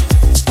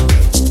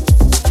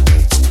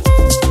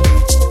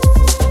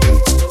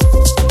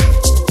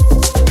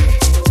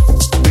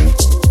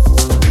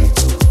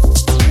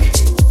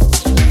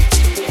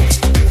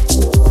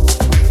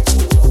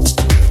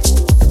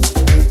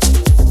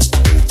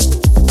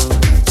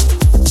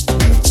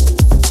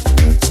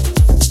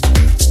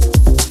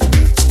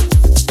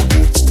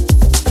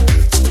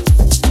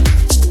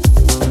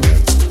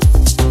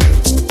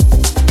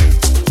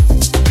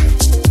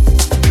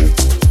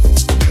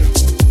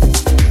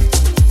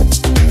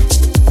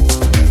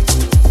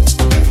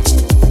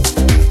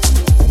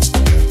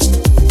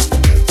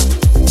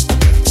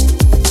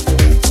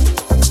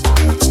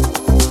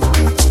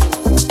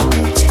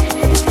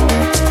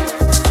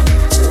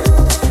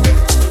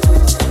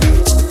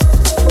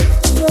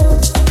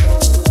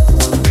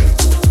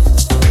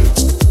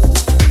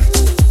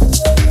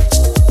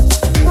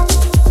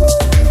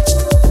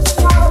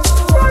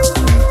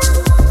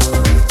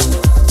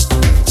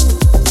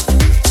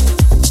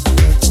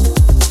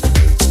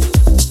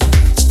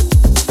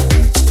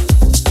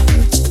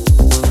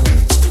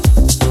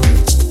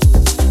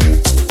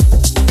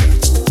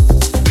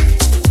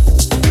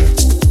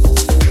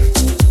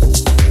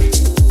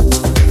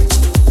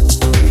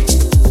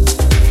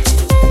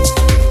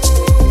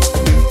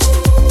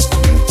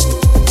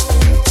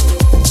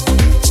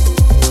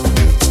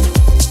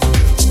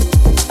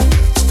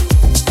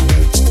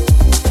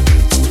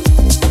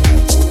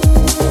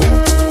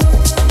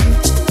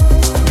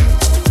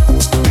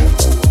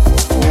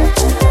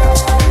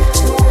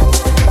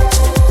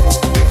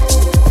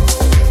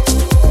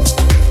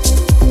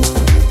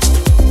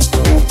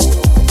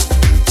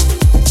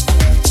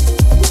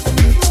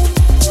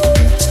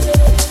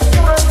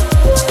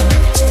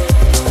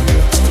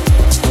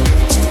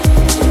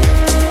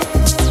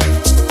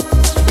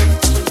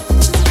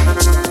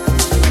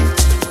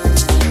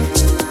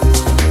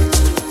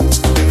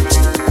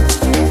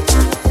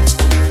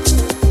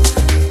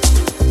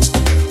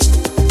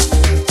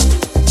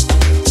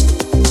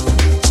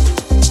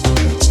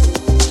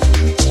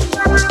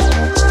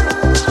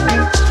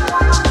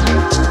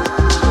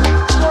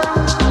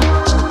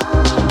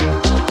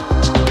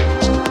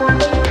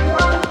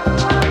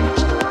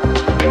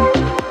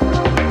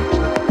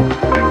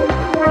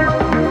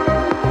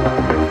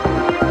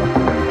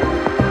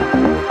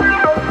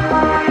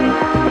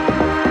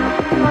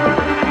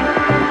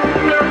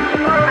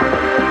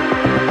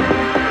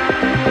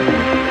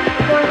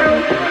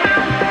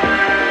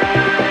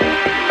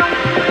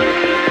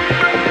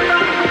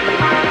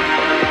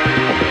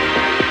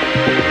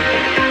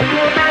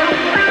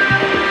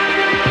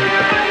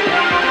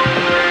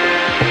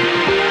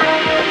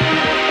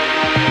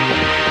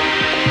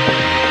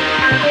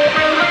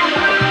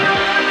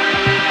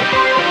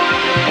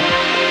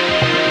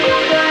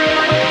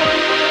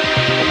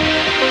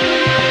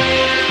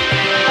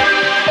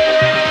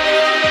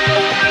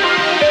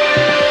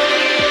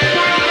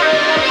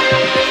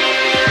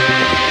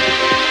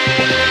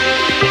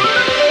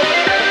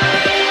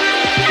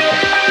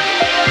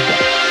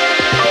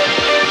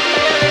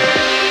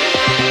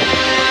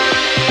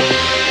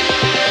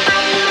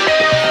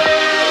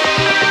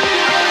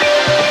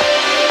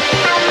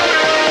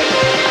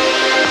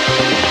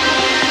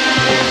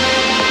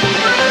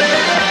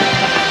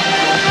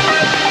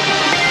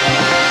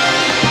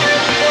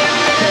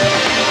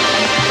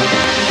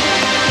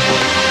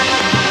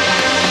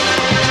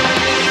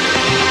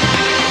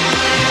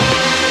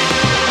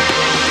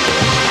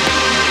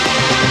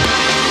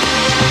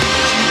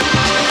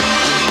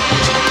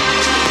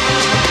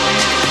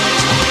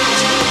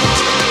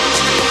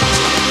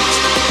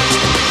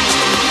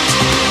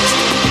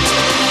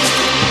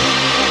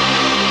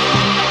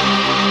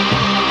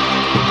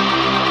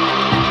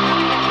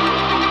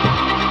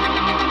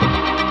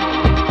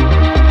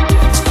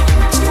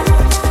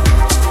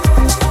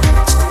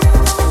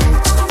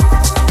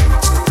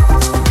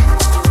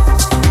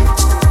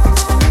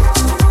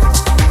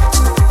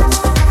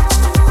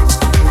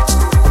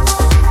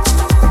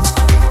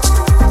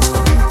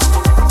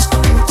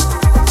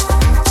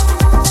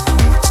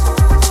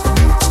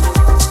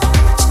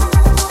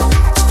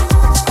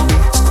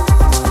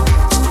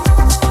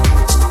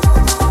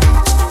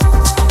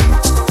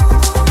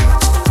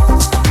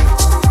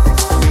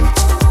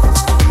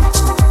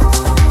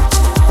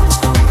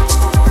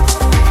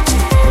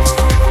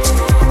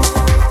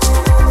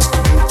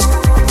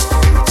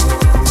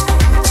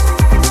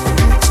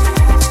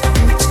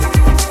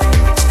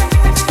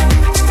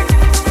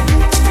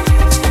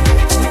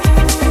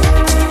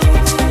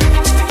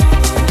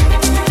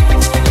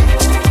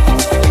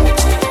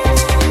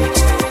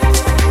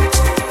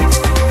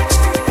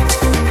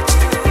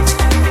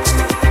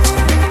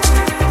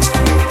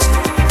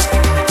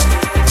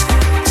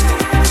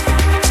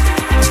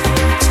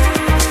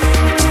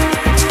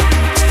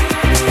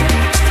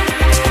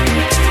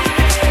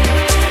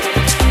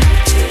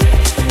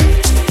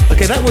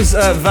 that was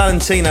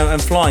Valentino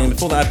and Flying.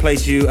 Before that, I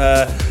played you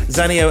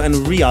Zanio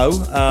and Ryu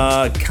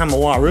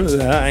Kawamura.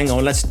 Hang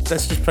on, let's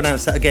just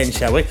pronounce that again,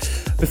 shall we?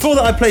 Before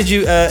that, I played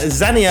you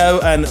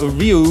Zanio and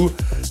Ryu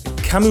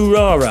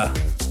Kawamura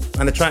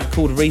and a track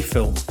called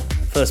Refill.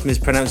 First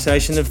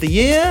mispronunciation of the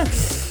year.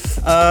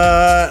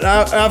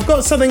 Now, I've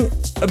got something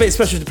a bit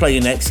special to play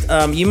you next.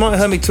 You might have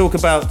heard me talk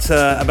about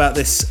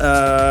this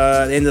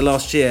at the end of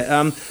last year.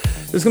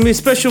 There's going to be a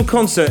special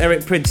concert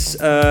Eric Prydz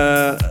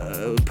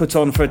put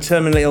on for a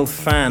terminally ill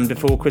fan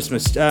before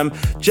Christmas.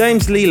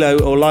 James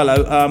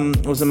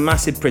LILLO was a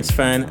massive Prydz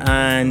fan,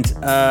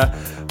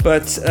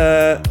 but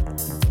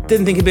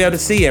didn't think he'd be able to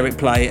see Eric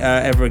play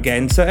ever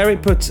again. So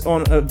Eric put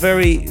on a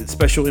very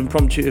special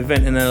impromptu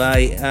event in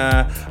LA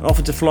and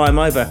offered to fly him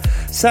over.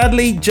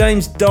 Sadly,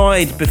 James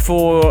died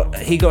before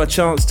he got a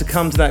chance to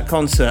come to that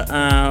concert,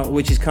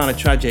 which is kind of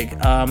tragic.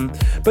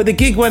 But the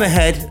gig went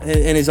ahead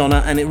in his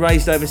honour, and it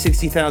raised over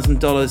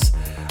 $60,000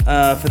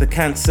 for the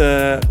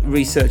Cancer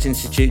Research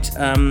Institute.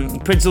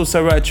 Prydz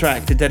also wrote a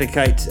track to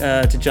dedicate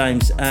to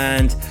James,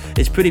 and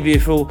it's pretty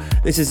beautiful.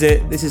 This is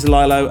it. This is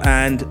LILLO,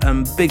 and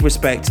big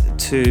respect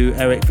to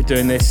Eric for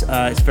doing this.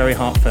 It's very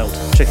heartfelt.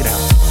 Check it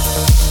out.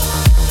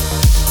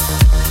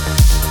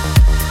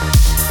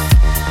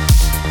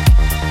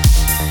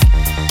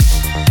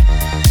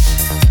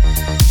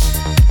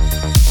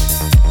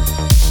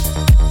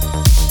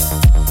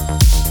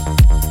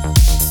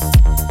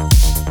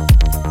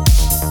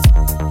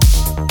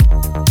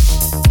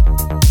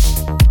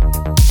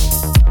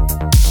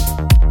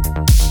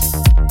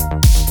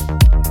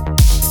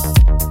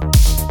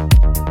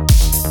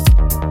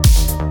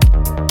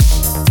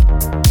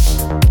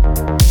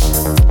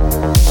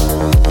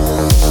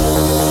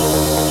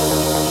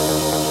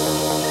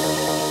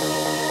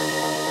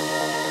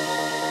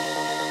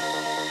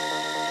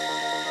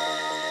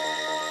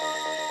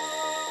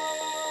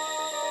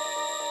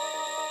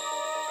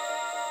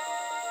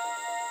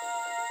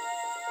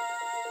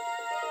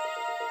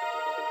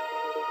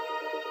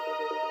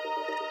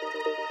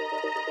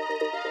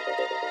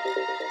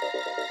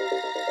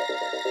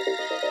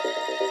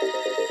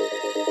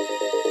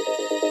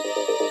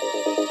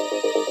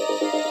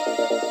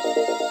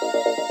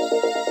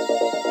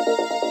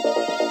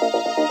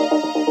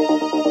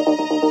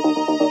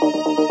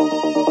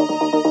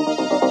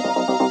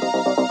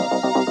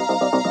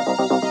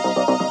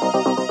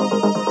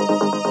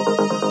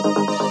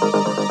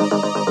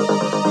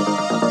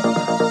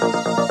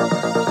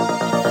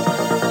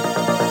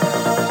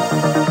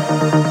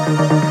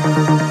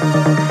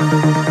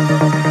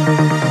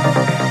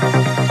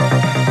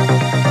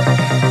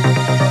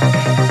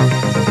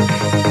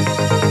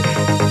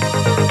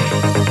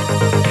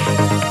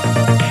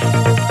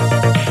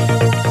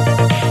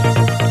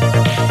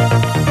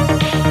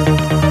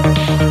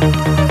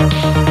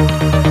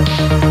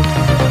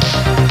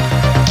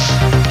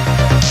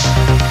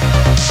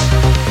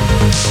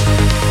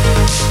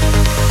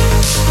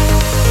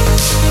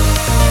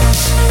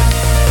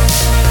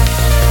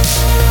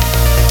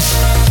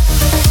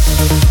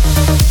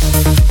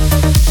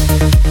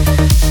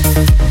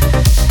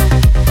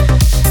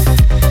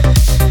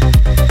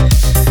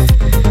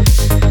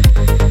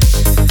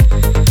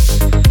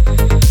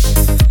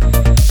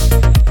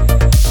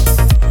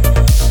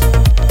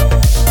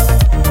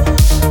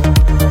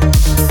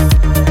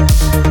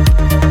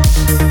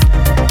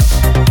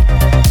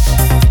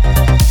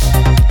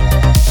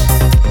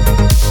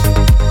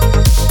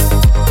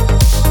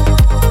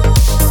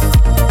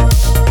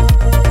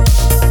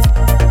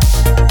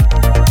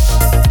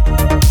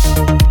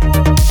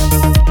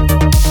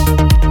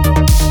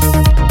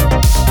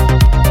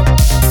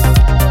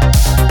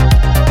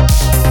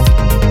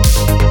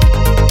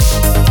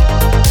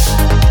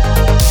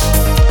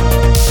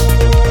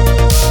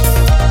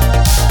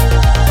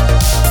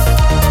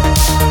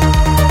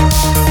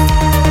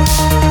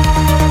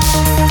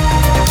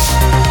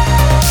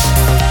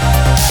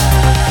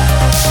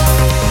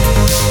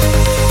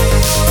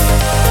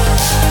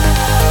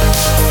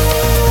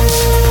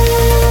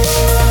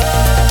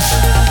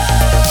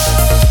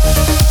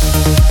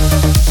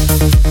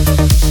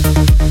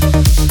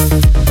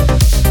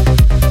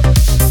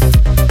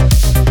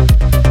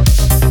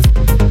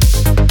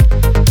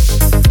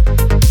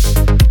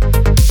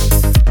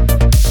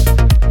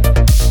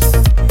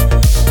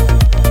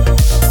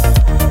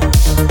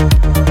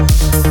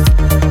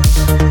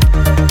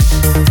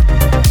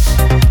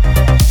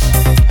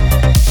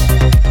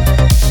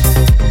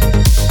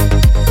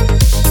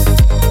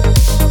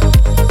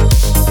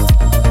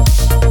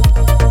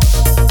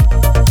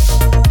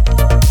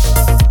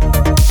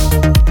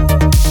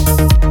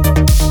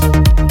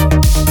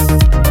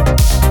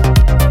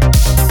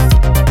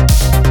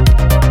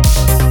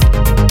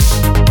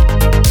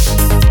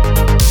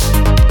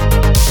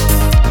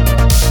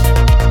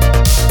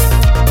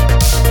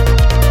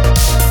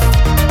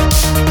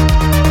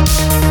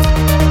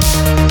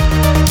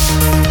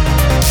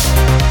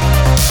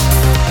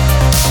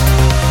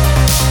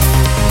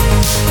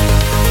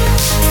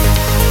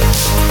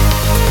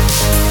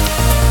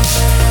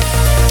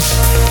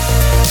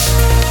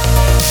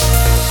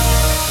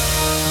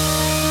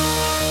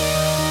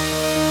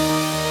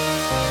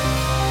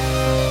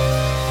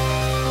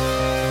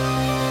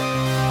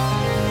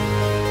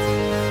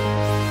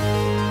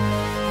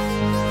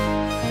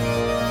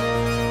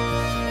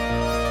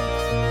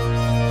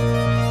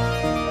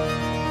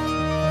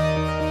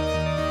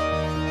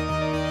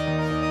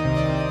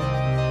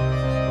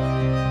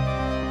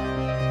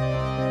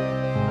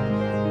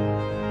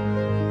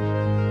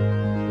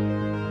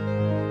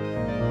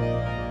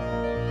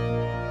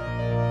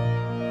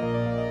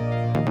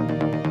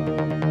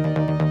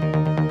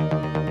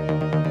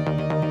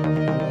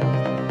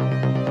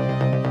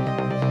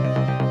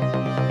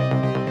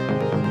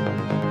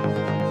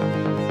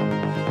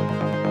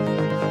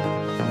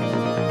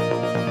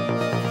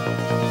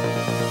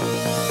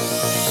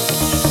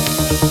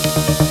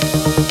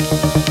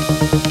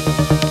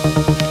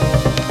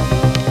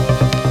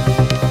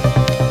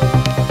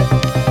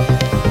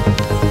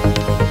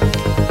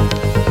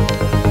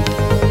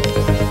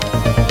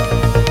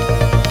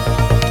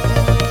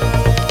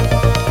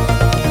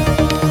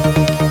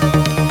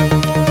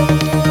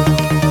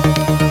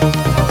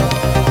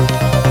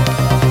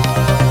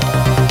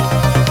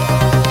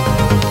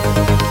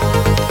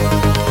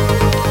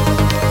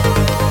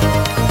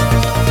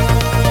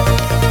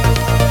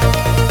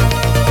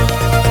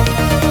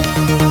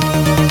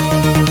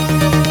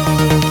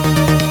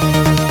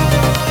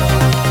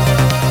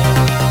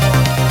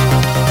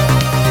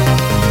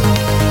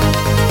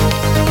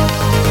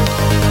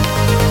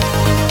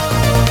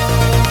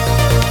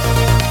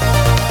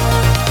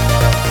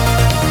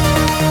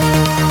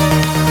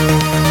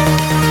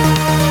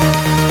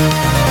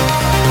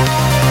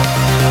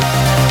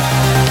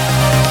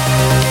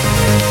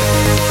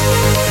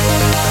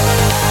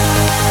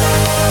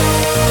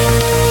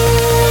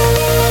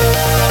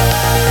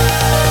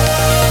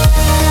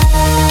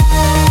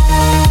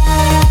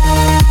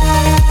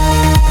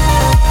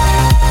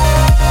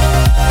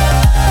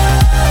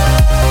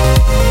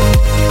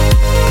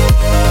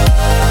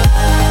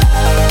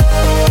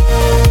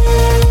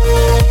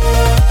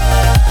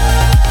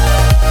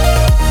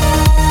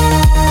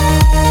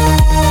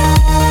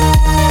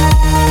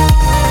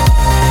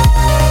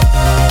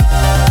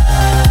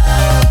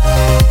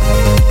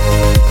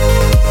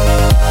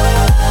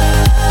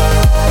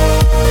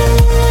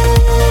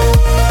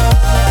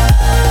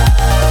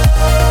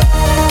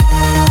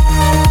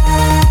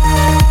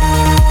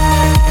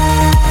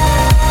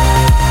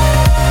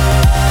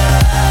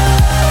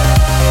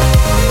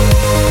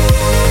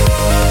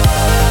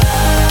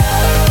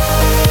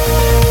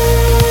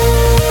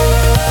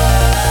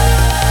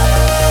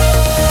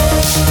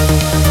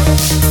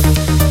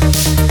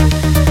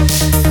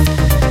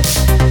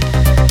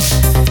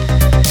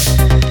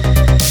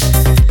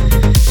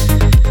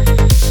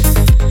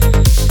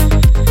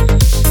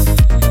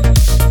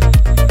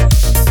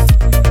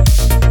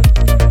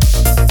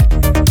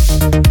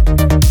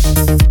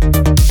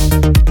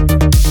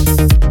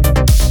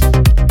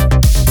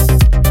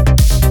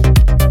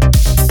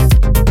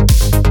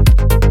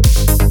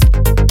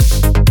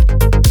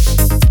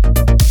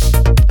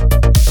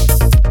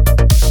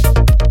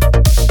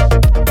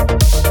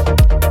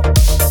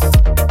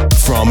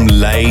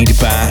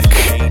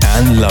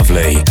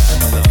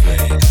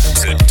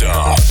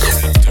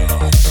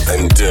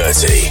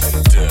 dirty.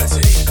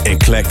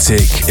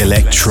 Eclectic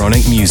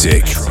electronic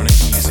music.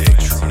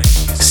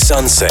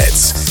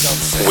 Sunsets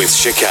with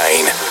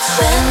Chicane.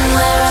 When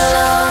we're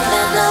alone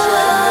and the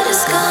world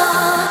is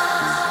gone,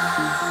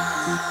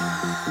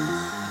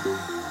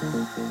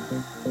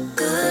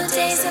 good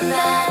days and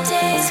bad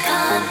days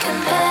can't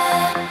compare.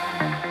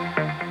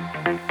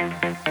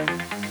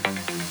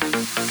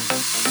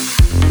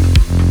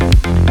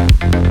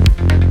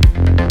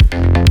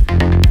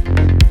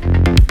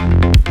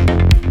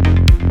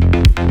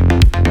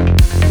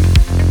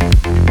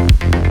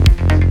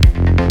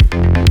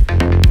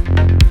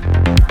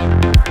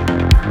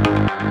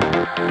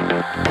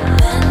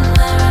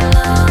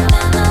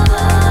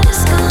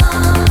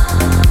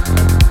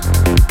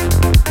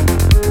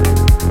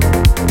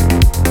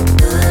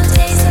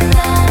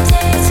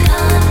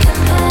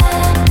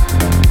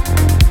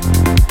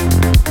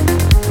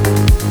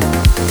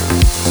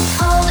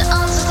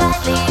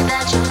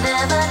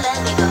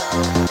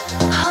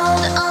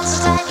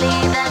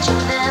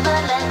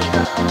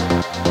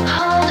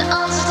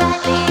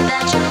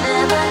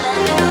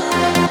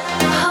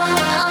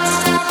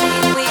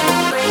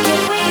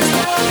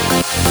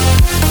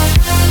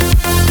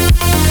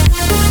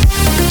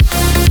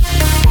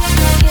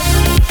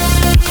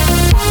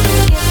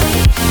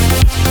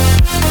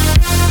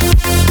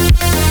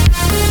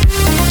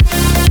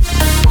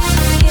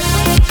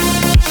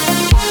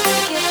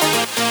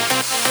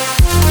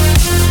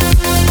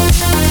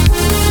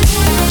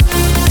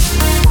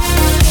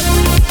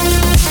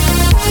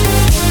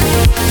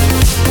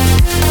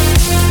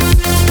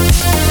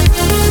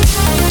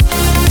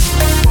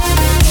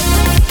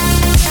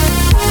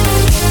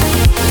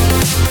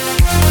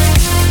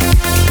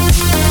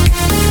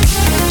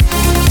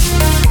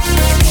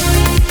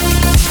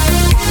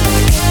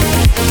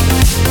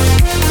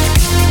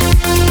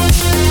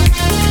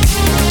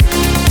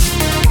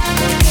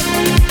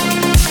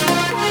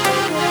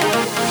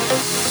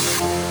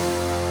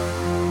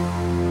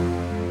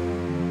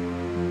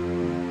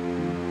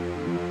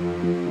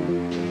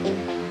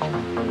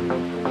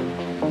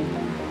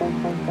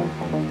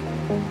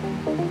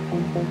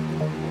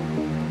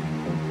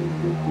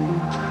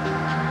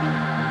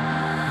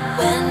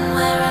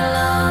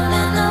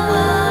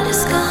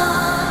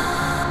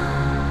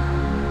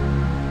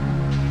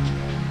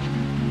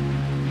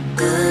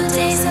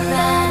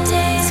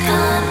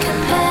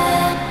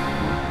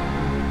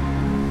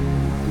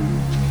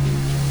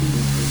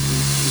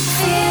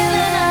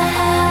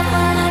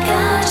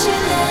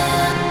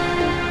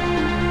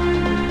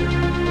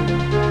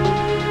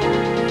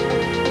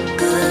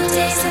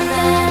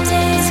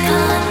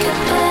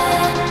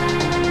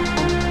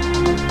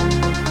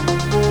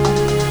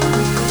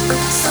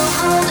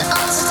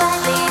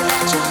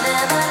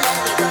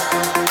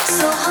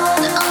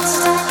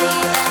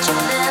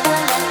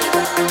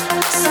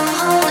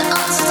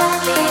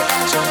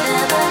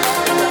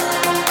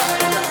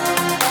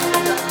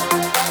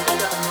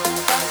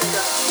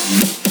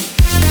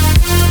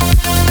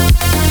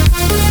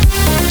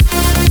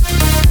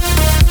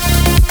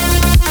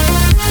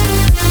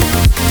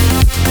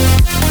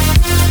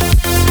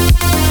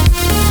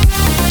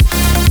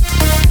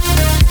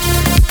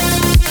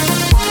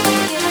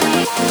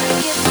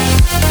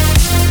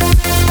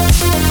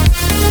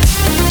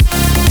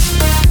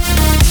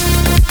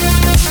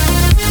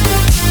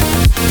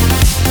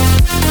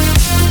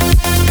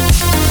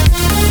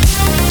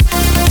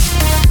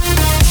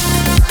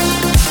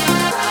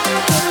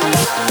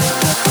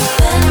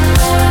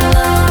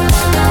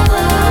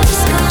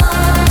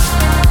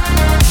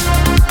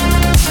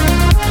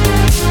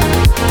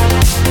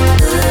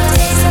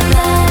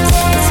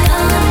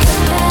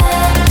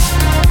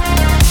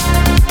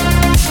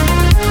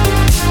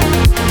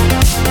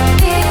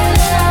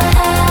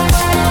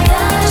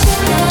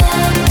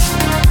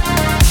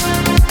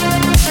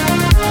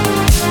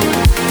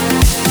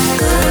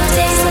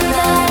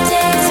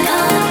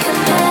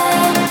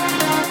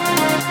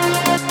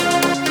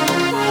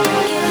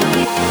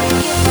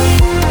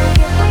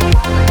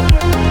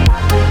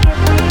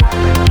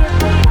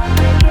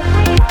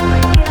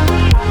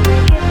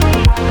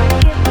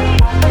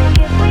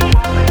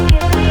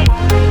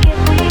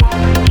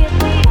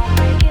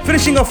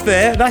 Off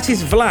there, that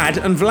is Vlad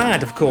and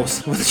Vlad, of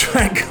course, with a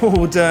track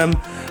called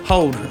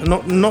Hold,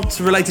 not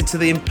related to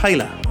the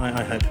Impaler,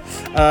 I hope.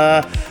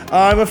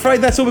 I'm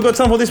afraid that's all we've got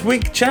time for this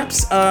week,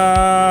 chaps.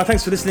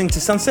 Thanks for listening to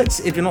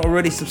Sunsets. If you're not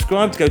already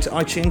subscribed, go to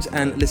iTunes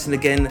and listen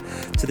again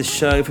to the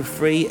show for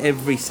free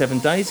every 7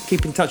 days.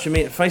 Keep in touch with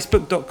me at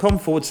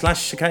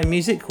facebook.com/Chicane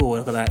Music. Oh,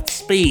 look at that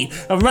speed.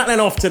 I'm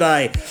rattling off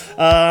today.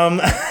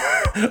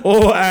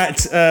 Or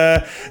at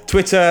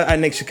Twitter at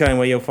Nick Chicane,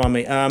 where you'll find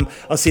me.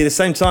 I'll see you the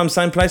same time,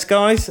 same place,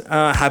 guys.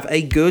 Have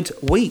a good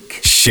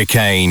week.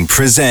 Chicane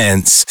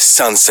presents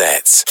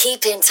Sunsets.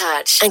 Keep in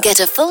touch and get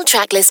a full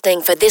track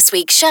listing for this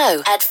week's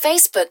show at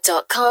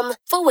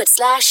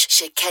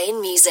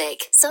facebook.com/Chicane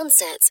Music.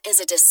 Sunsets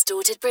is a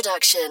Distorted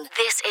production.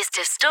 This is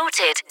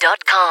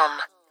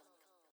distorted.com.